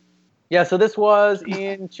month? Yeah, so this was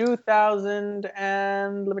in 2000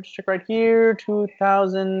 and, let me just check right here,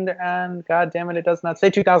 2000 and, god damn it does not say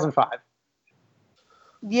 2005.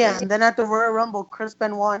 Yeah, and then at the Royal Rumble, Chris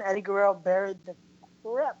Benoit and Eddie Guerrero buried the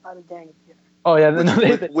crap out of Daniel Puder. Oh,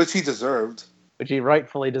 yeah. Which he deserved. Which he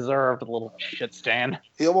rightfully deserved, a little shit stand.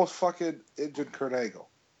 He almost fucking injured Kurt Angle.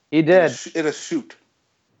 He did. In a shoot.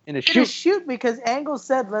 In a shoot, because Angle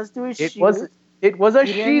said, let's do a shoot. It was a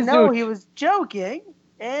he she-zoot. didn't know he was joking,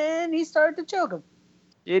 and he started to choke him.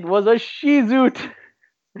 It was a she-zoot.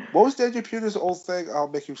 What was Daniel Puder's old thing? I'll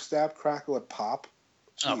make you snap, crackle, and pop.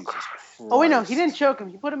 Jesus Christ. Oh, wait, no, he didn't choke him.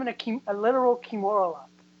 He put him in a literal Kimura lock.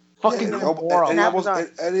 Fucking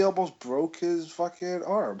and he almost broke his fucking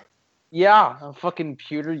arm. Yeah, fucking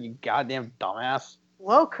Puder, you goddamn dumbass.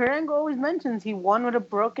 Well, Kurt Angle always mentions he won with a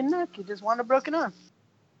broken neck. He just won a broken arm.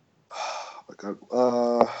 Oh my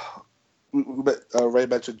god. Ray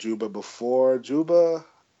mentioned Juba before. Juba,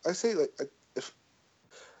 I say, like,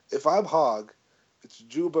 if I'm Hog, it's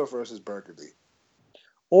Juba versus Burgundy.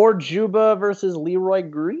 Or Juba versus Leroy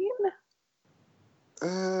Green?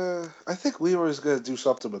 I think Leroy's going to do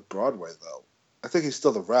something with Broadway, though. I think he's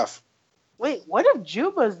still the ref. Wait, what if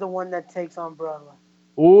Juba is the one that takes on Broadway?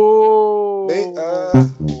 Ooh.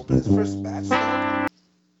 But his first match, though.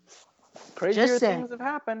 Crazier things have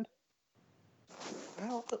happened.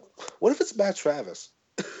 What if it's Matt Travis?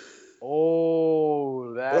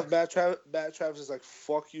 Oh, that's... What if Matt Travis is like,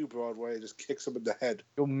 fuck you, Broadway, and just kicks him in the head?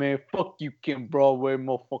 Yo, man, fuck you, Kim Broadway,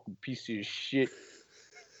 motherfucking piece of shit.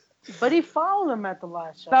 But he followed him at the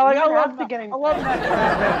last show. No, like, I love Matt Travis. It's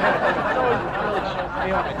always really shows me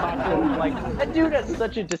when I talk to him. Like, that dude has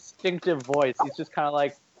such a distinctive voice. He's just kind of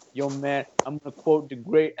like, yo, man, I'm going to quote the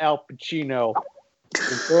great Al Pacino.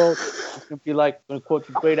 The world is going to be like, I'm going to quote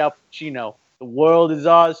the great Al Pacino. The world is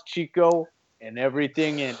ours, Chico, and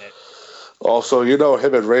everything in it. Also, you know,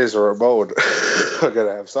 him and Razor Ramon are going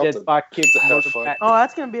to have something. Dead by Kicks, have fun. Oh,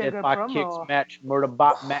 that's going to be a good Dead promo. by Kicks match,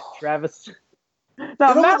 Murderbot, Matt Travis.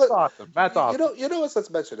 No, Matt's awesome. Matt's awesome. You know what?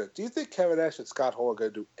 Let's mention it. Do you think Kevin Nash and Scott Hall are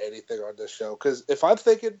going to do anything on this show? Because if I'm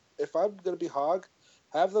going to be Hog,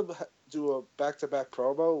 Have them do a back-to-back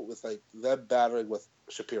promo with like them battling with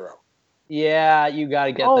Shapiro. Yeah, you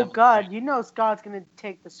gotta get them. Oh God, you know Scott's gonna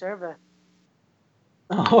take the survey.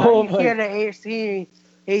 Oh Are you my. here to see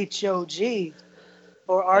HOG,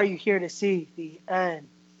 or are you here to see the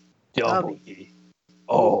NW?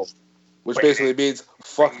 Oh. Which basically means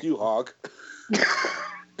fuck you, Hog.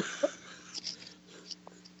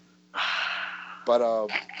 But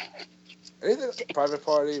anything Private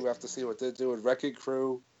Party, we have to see what they're doing. Wrecking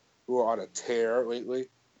Crew, who are on a tear lately.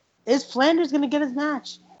 Is Flanders gonna get his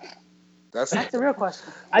match? That's the real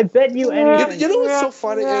question. I bet you anything. You know what's so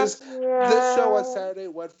funny is this show on Saturday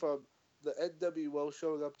went from the NWO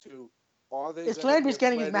showing up to Is Flanders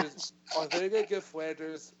getting his match? Are they gonna give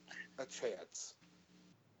Flanders a chance?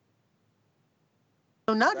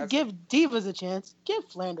 So not give Divas a chance, give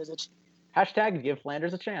Flanders a chance. Hashtag give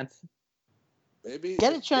Flanders a chance. Maybe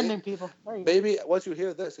Get it trending, people. Maybe once you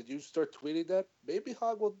hear this and you start tweeting that, maybe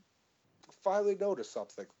Hog will finally notice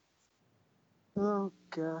something. Oh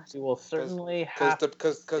God! We will certainly have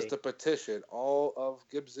because the petition, all of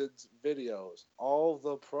Gibson's videos, all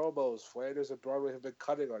the promos Flanders and Broadway have been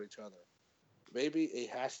cutting on each other. Maybe a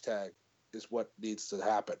hashtag is what needs to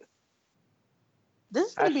happen. This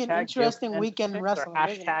is going to be an interesting weekend in wrestling.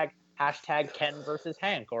 Hashtag Ken versus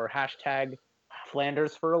Hank, or hashtag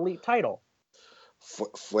Flanders for elite title.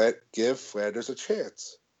 Give Flanders a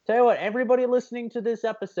chance. Tell you what, everybody listening to this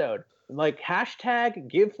episode, like hashtag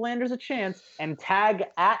give Flanders a chance and tag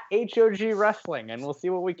at HOG Wrestling, and we'll see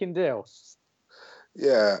what we can do.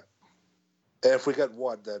 Yeah. And if we get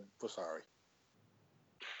one, then we're sorry.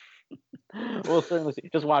 We'll certainly see.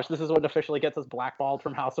 Just watch. This is what officially gets us blackballed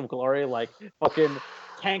from House of Glory. Like, fucking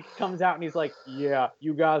Tank comes out and he's like, yeah,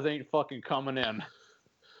 you guys ain't fucking coming in.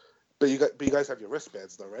 But you guys have your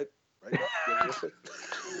wristbands, though, right? Right?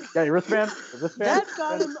 Yeah, your wristband? That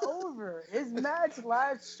got him over. His match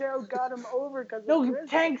last show got him over because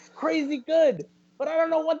Tank's crazy good. But I don't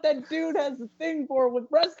know what that dude has a thing for with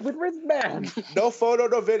wristbands. No photo,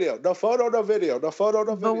 no video. No photo, no video. No photo,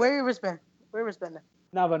 no video. But where your wristband? Where your wristband?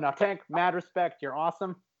 No, but no. Tank, mad respect. You're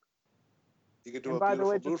awesome. He could do a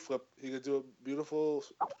beautiful moon flip. He could do a beautiful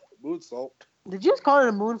moonsault. Did you just call it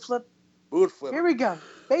a moon flip? Moon flip. Here we go.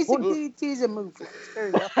 Basic DDTs and moon flips. There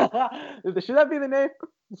you go. Should that be the name?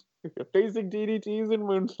 Basic DDTs and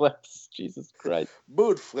moon flips. Jesus Christ.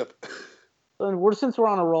 Moon flip. Since we're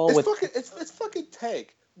on a roll it's fucking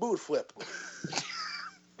Tank. Moon flip.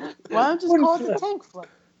 Why don't you just call it the Tank flip?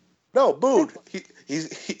 No, moon.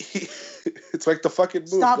 It's like the fucking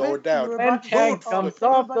moon going down. When Tank comes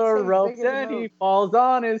off the ropes and he falls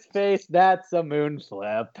on his face, that's a moon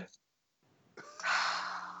flip.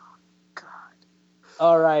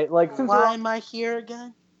 All right, why am I here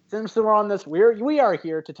again? Since we're on this, we are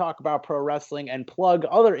here to talk about pro wrestling and plug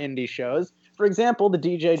other indie shows. For example, the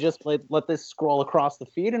DJ just let this scroll across the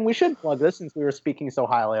feed, and we should plug this since we were speaking so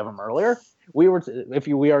highly of him earlier. If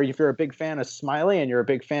you're a big fan of Smiley and you're a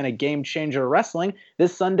big fan of Game Changer Wrestling,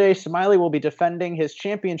 this Sunday Smiley will be defending his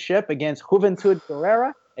championship against Juventud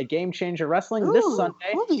Guerrera at Game Changer Wrestling this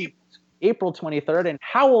Sunday. April 23rd in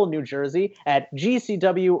Howell, New Jersey at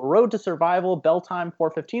GCW Road to Survival, bell time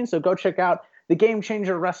 4:15. So go check out the Game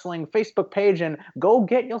Changer Wrestling Facebook page and go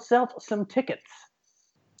get yourself some tickets.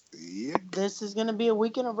 This is going to be a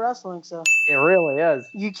weekend of wrestling, so. It really is.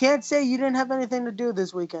 You can't say you didn't have anything to do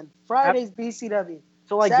this weekend. Friday's BCW.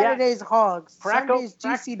 So Saturday's HOGs. Sunday's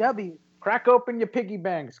GCW. Crack open your piggy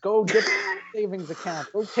banks. Go get your savings account.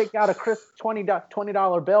 Go take out a crisp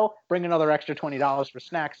 $20 bill. Bring another extra $20 for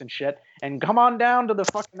snacks and shit. And come on down to the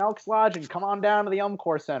fucking Elks Lodge and come on down to the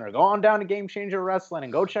Elmcore Center. Go on down to Game Changer Wrestling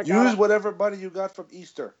and go check out. Use whatever money you got from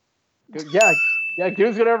Easter. Yeah,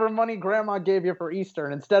 use whatever money Grandma gave you for Easter,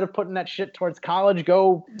 and instead of putting that shit towards college,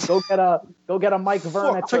 go get a Mike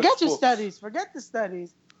Verna. Forget your studies. Forget the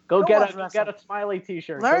studies. Go get a Smiley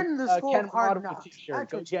T-shirt. Learn the school of hard knocks.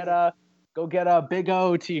 T-shirt. Go get a Big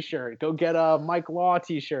O T-shirt. Go get a Mike Law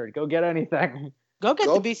T-shirt. Go get anything. Go get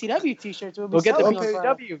the BCW T-shirts. Go get the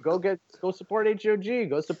BCW. Go support HOG.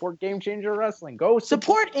 Go support Game Changer Wrestling. Go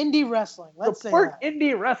support indie wrestling. Let's support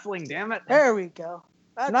indie wrestling. Damn it. There we go.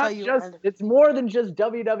 It's more than just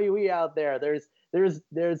WWE out there.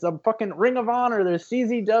 There's a fucking Ring of Honor. There's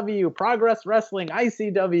CZW, Progress Wrestling,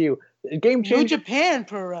 ICW, Game Changer. New Japan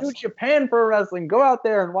Pro Wrestling. Go out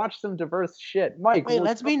there and watch some diverse shit. Mike. Wait,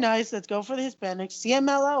 let's be nice. Let's go for the Hispanics.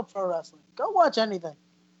 CMLL Pro Wrestling. Go watch anything.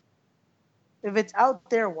 If it's out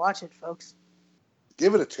there, watch it, folks.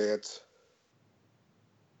 Give it a chance.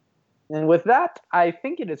 And with that, I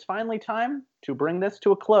think it is finally time to bring this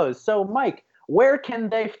to a close. So, Mike, where can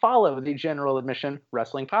they follow the General Admission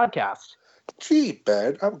Wrestling Podcast? Gee,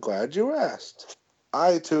 Ben, I'm glad you asked.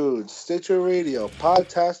 iTunes, Stitcher Radio,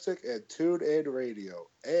 Podtastic, and TuneIn Radio.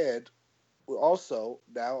 And we're also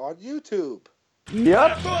now on YouTube.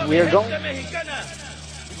 Yep, we are going.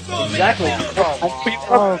 Exactly.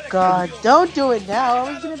 Oh God! Don't do it now.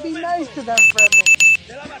 I was gonna be nice to them for a minute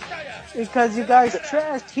because you guys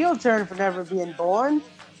trashed Heel Turn for never being born,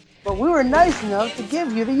 but we were nice enough to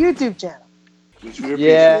give you the YouTube channel. Which we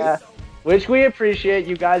appreciate. Yeah, which we appreciate.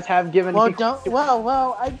 You guys have given.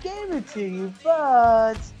 Well, I gave it to you,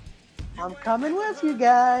 but I'm coming with you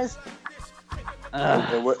guys.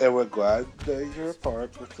 And we're glad that you're a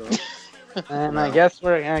part with us. And I guess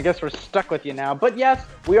we're stuck with you now. But yes,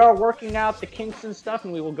 we are working out the kinks and stuff,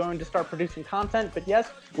 and we will going to start producing content. But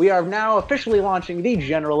yes, we are now officially launching the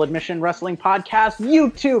General Admission Wrestling Podcast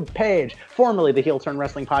YouTube page, formerly the Heel Turn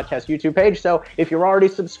Wrestling Podcast YouTube page. So if you're already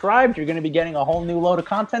subscribed, you're going to be getting a whole new load of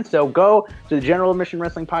content. So go to the General Admission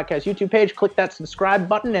Wrestling Podcast YouTube page, click that subscribe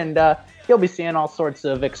button, and you'll be seeing all sorts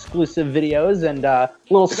of exclusive videos and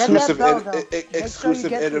little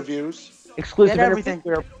exclusive interviews. Exclusive everything.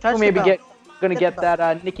 We're maybe going to get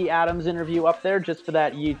that Nikki Adams interview up there just for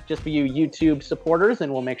you YouTube supporters,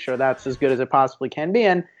 and we'll make sure that's as good as it possibly can be.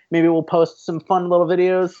 And maybe we'll post some fun little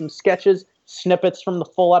videos, some sketches, snippets from the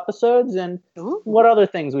full episodes, and what other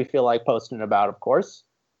things we feel like posting about, of course.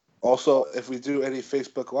 Also, if we do any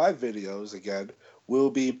Facebook Live videos again, we'll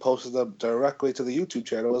be posting them directly to the YouTube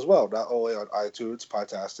channel as well, not only on iTunes,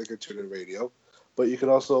 Podtastic, and TuneIn Radio, but you can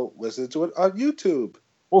also listen to it on YouTube.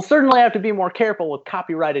 We'll certainly have to be more careful with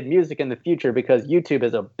copyrighted music in the future because YouTube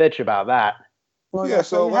is a bitch about that. Well, yeah,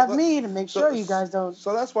 so you have me to make sure you guys don't.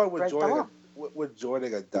 So that's why we're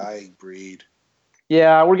joining a dying breed.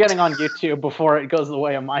 Yeah, we're getting on YouTube before it goes the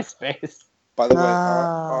way of MySpace. By the way,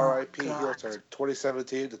 R.I.P. Heel Turn,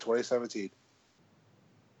 2017 to 2017.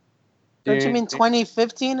 Don't you mean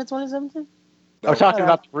 2015 to 2017? No, we're talking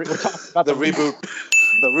about the reboot,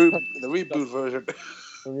 the reboot version.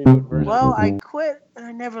 Well, I quit and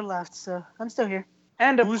I never left, so I'm still here.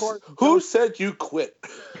 And of course, who said you quit?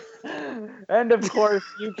 And of course,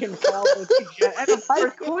 you can follow.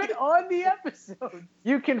 I quit on the episode.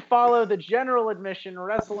 You can follow the General Admission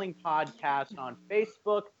Wrestling Podcast on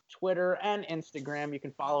Facebook, Twitter, and Instagram. You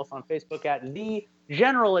can follow us on Facebook at the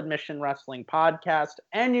General Admission Wrestling Podcast,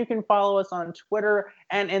 and you can follow us on Twitter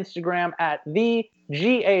and Instagram at the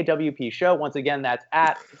GAWP Show. Once again, that's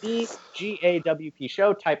at the GAWP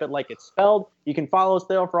Show. Type it like it's spelled. You can follow us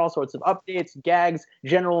there for all sorts of updates, gags,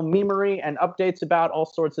 general memery, and updates about all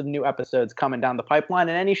sorts of new episodes coming down the pipeline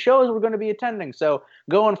and any shows we're going to be attending. So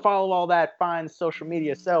go and follow all that fine social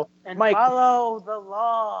media. So, and Mike, follow the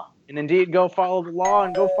law. And indeed, go follow the law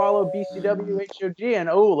and go follow BCW HOG. And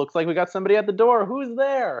looks like we got somebody at the door. Who's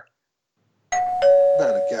there?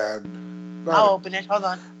 Not again. I'll open it. Hold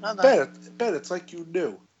on. Ben, it's like you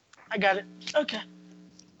knew. I got it. Okay.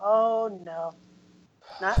 Oh, no.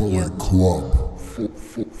 Not you. Club.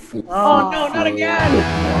 Oh, no, not again.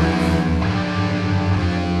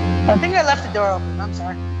 I think I left the door open. I'm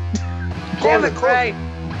sorry. Damn it, Ray.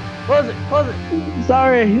 Close it.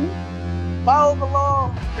 Sorry. Follow the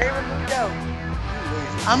law. Ray Ramundo.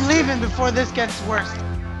 I'm leaving before this gets worse.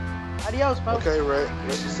 Adios, folks. Okay, Ray.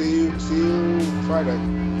 See you Friday.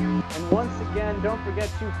 And once again, don't forget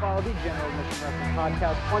to follow the General Admission Wrestling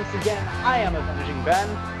Podcast. Once again, I am Avenging Ben.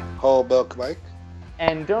 Whole milk, Mike.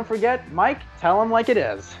 And don't forget, Mike, tell him like it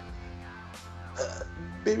is.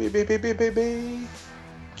 Baby.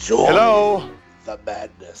 Join Hello. The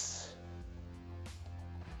madness.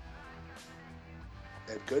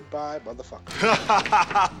 And goodbye, motherfucker.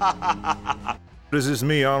 This is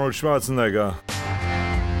me, Arnold Schwarzenegger.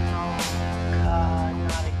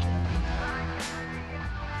 Not again.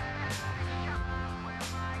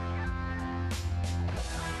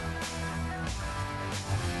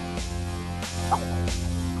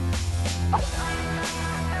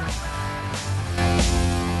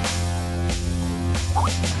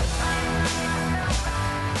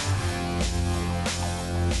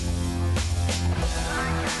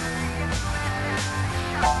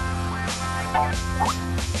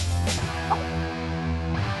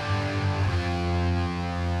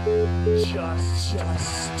 Just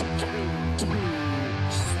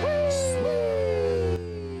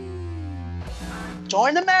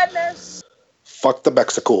Join the madness. Fuck the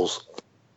Mexicals.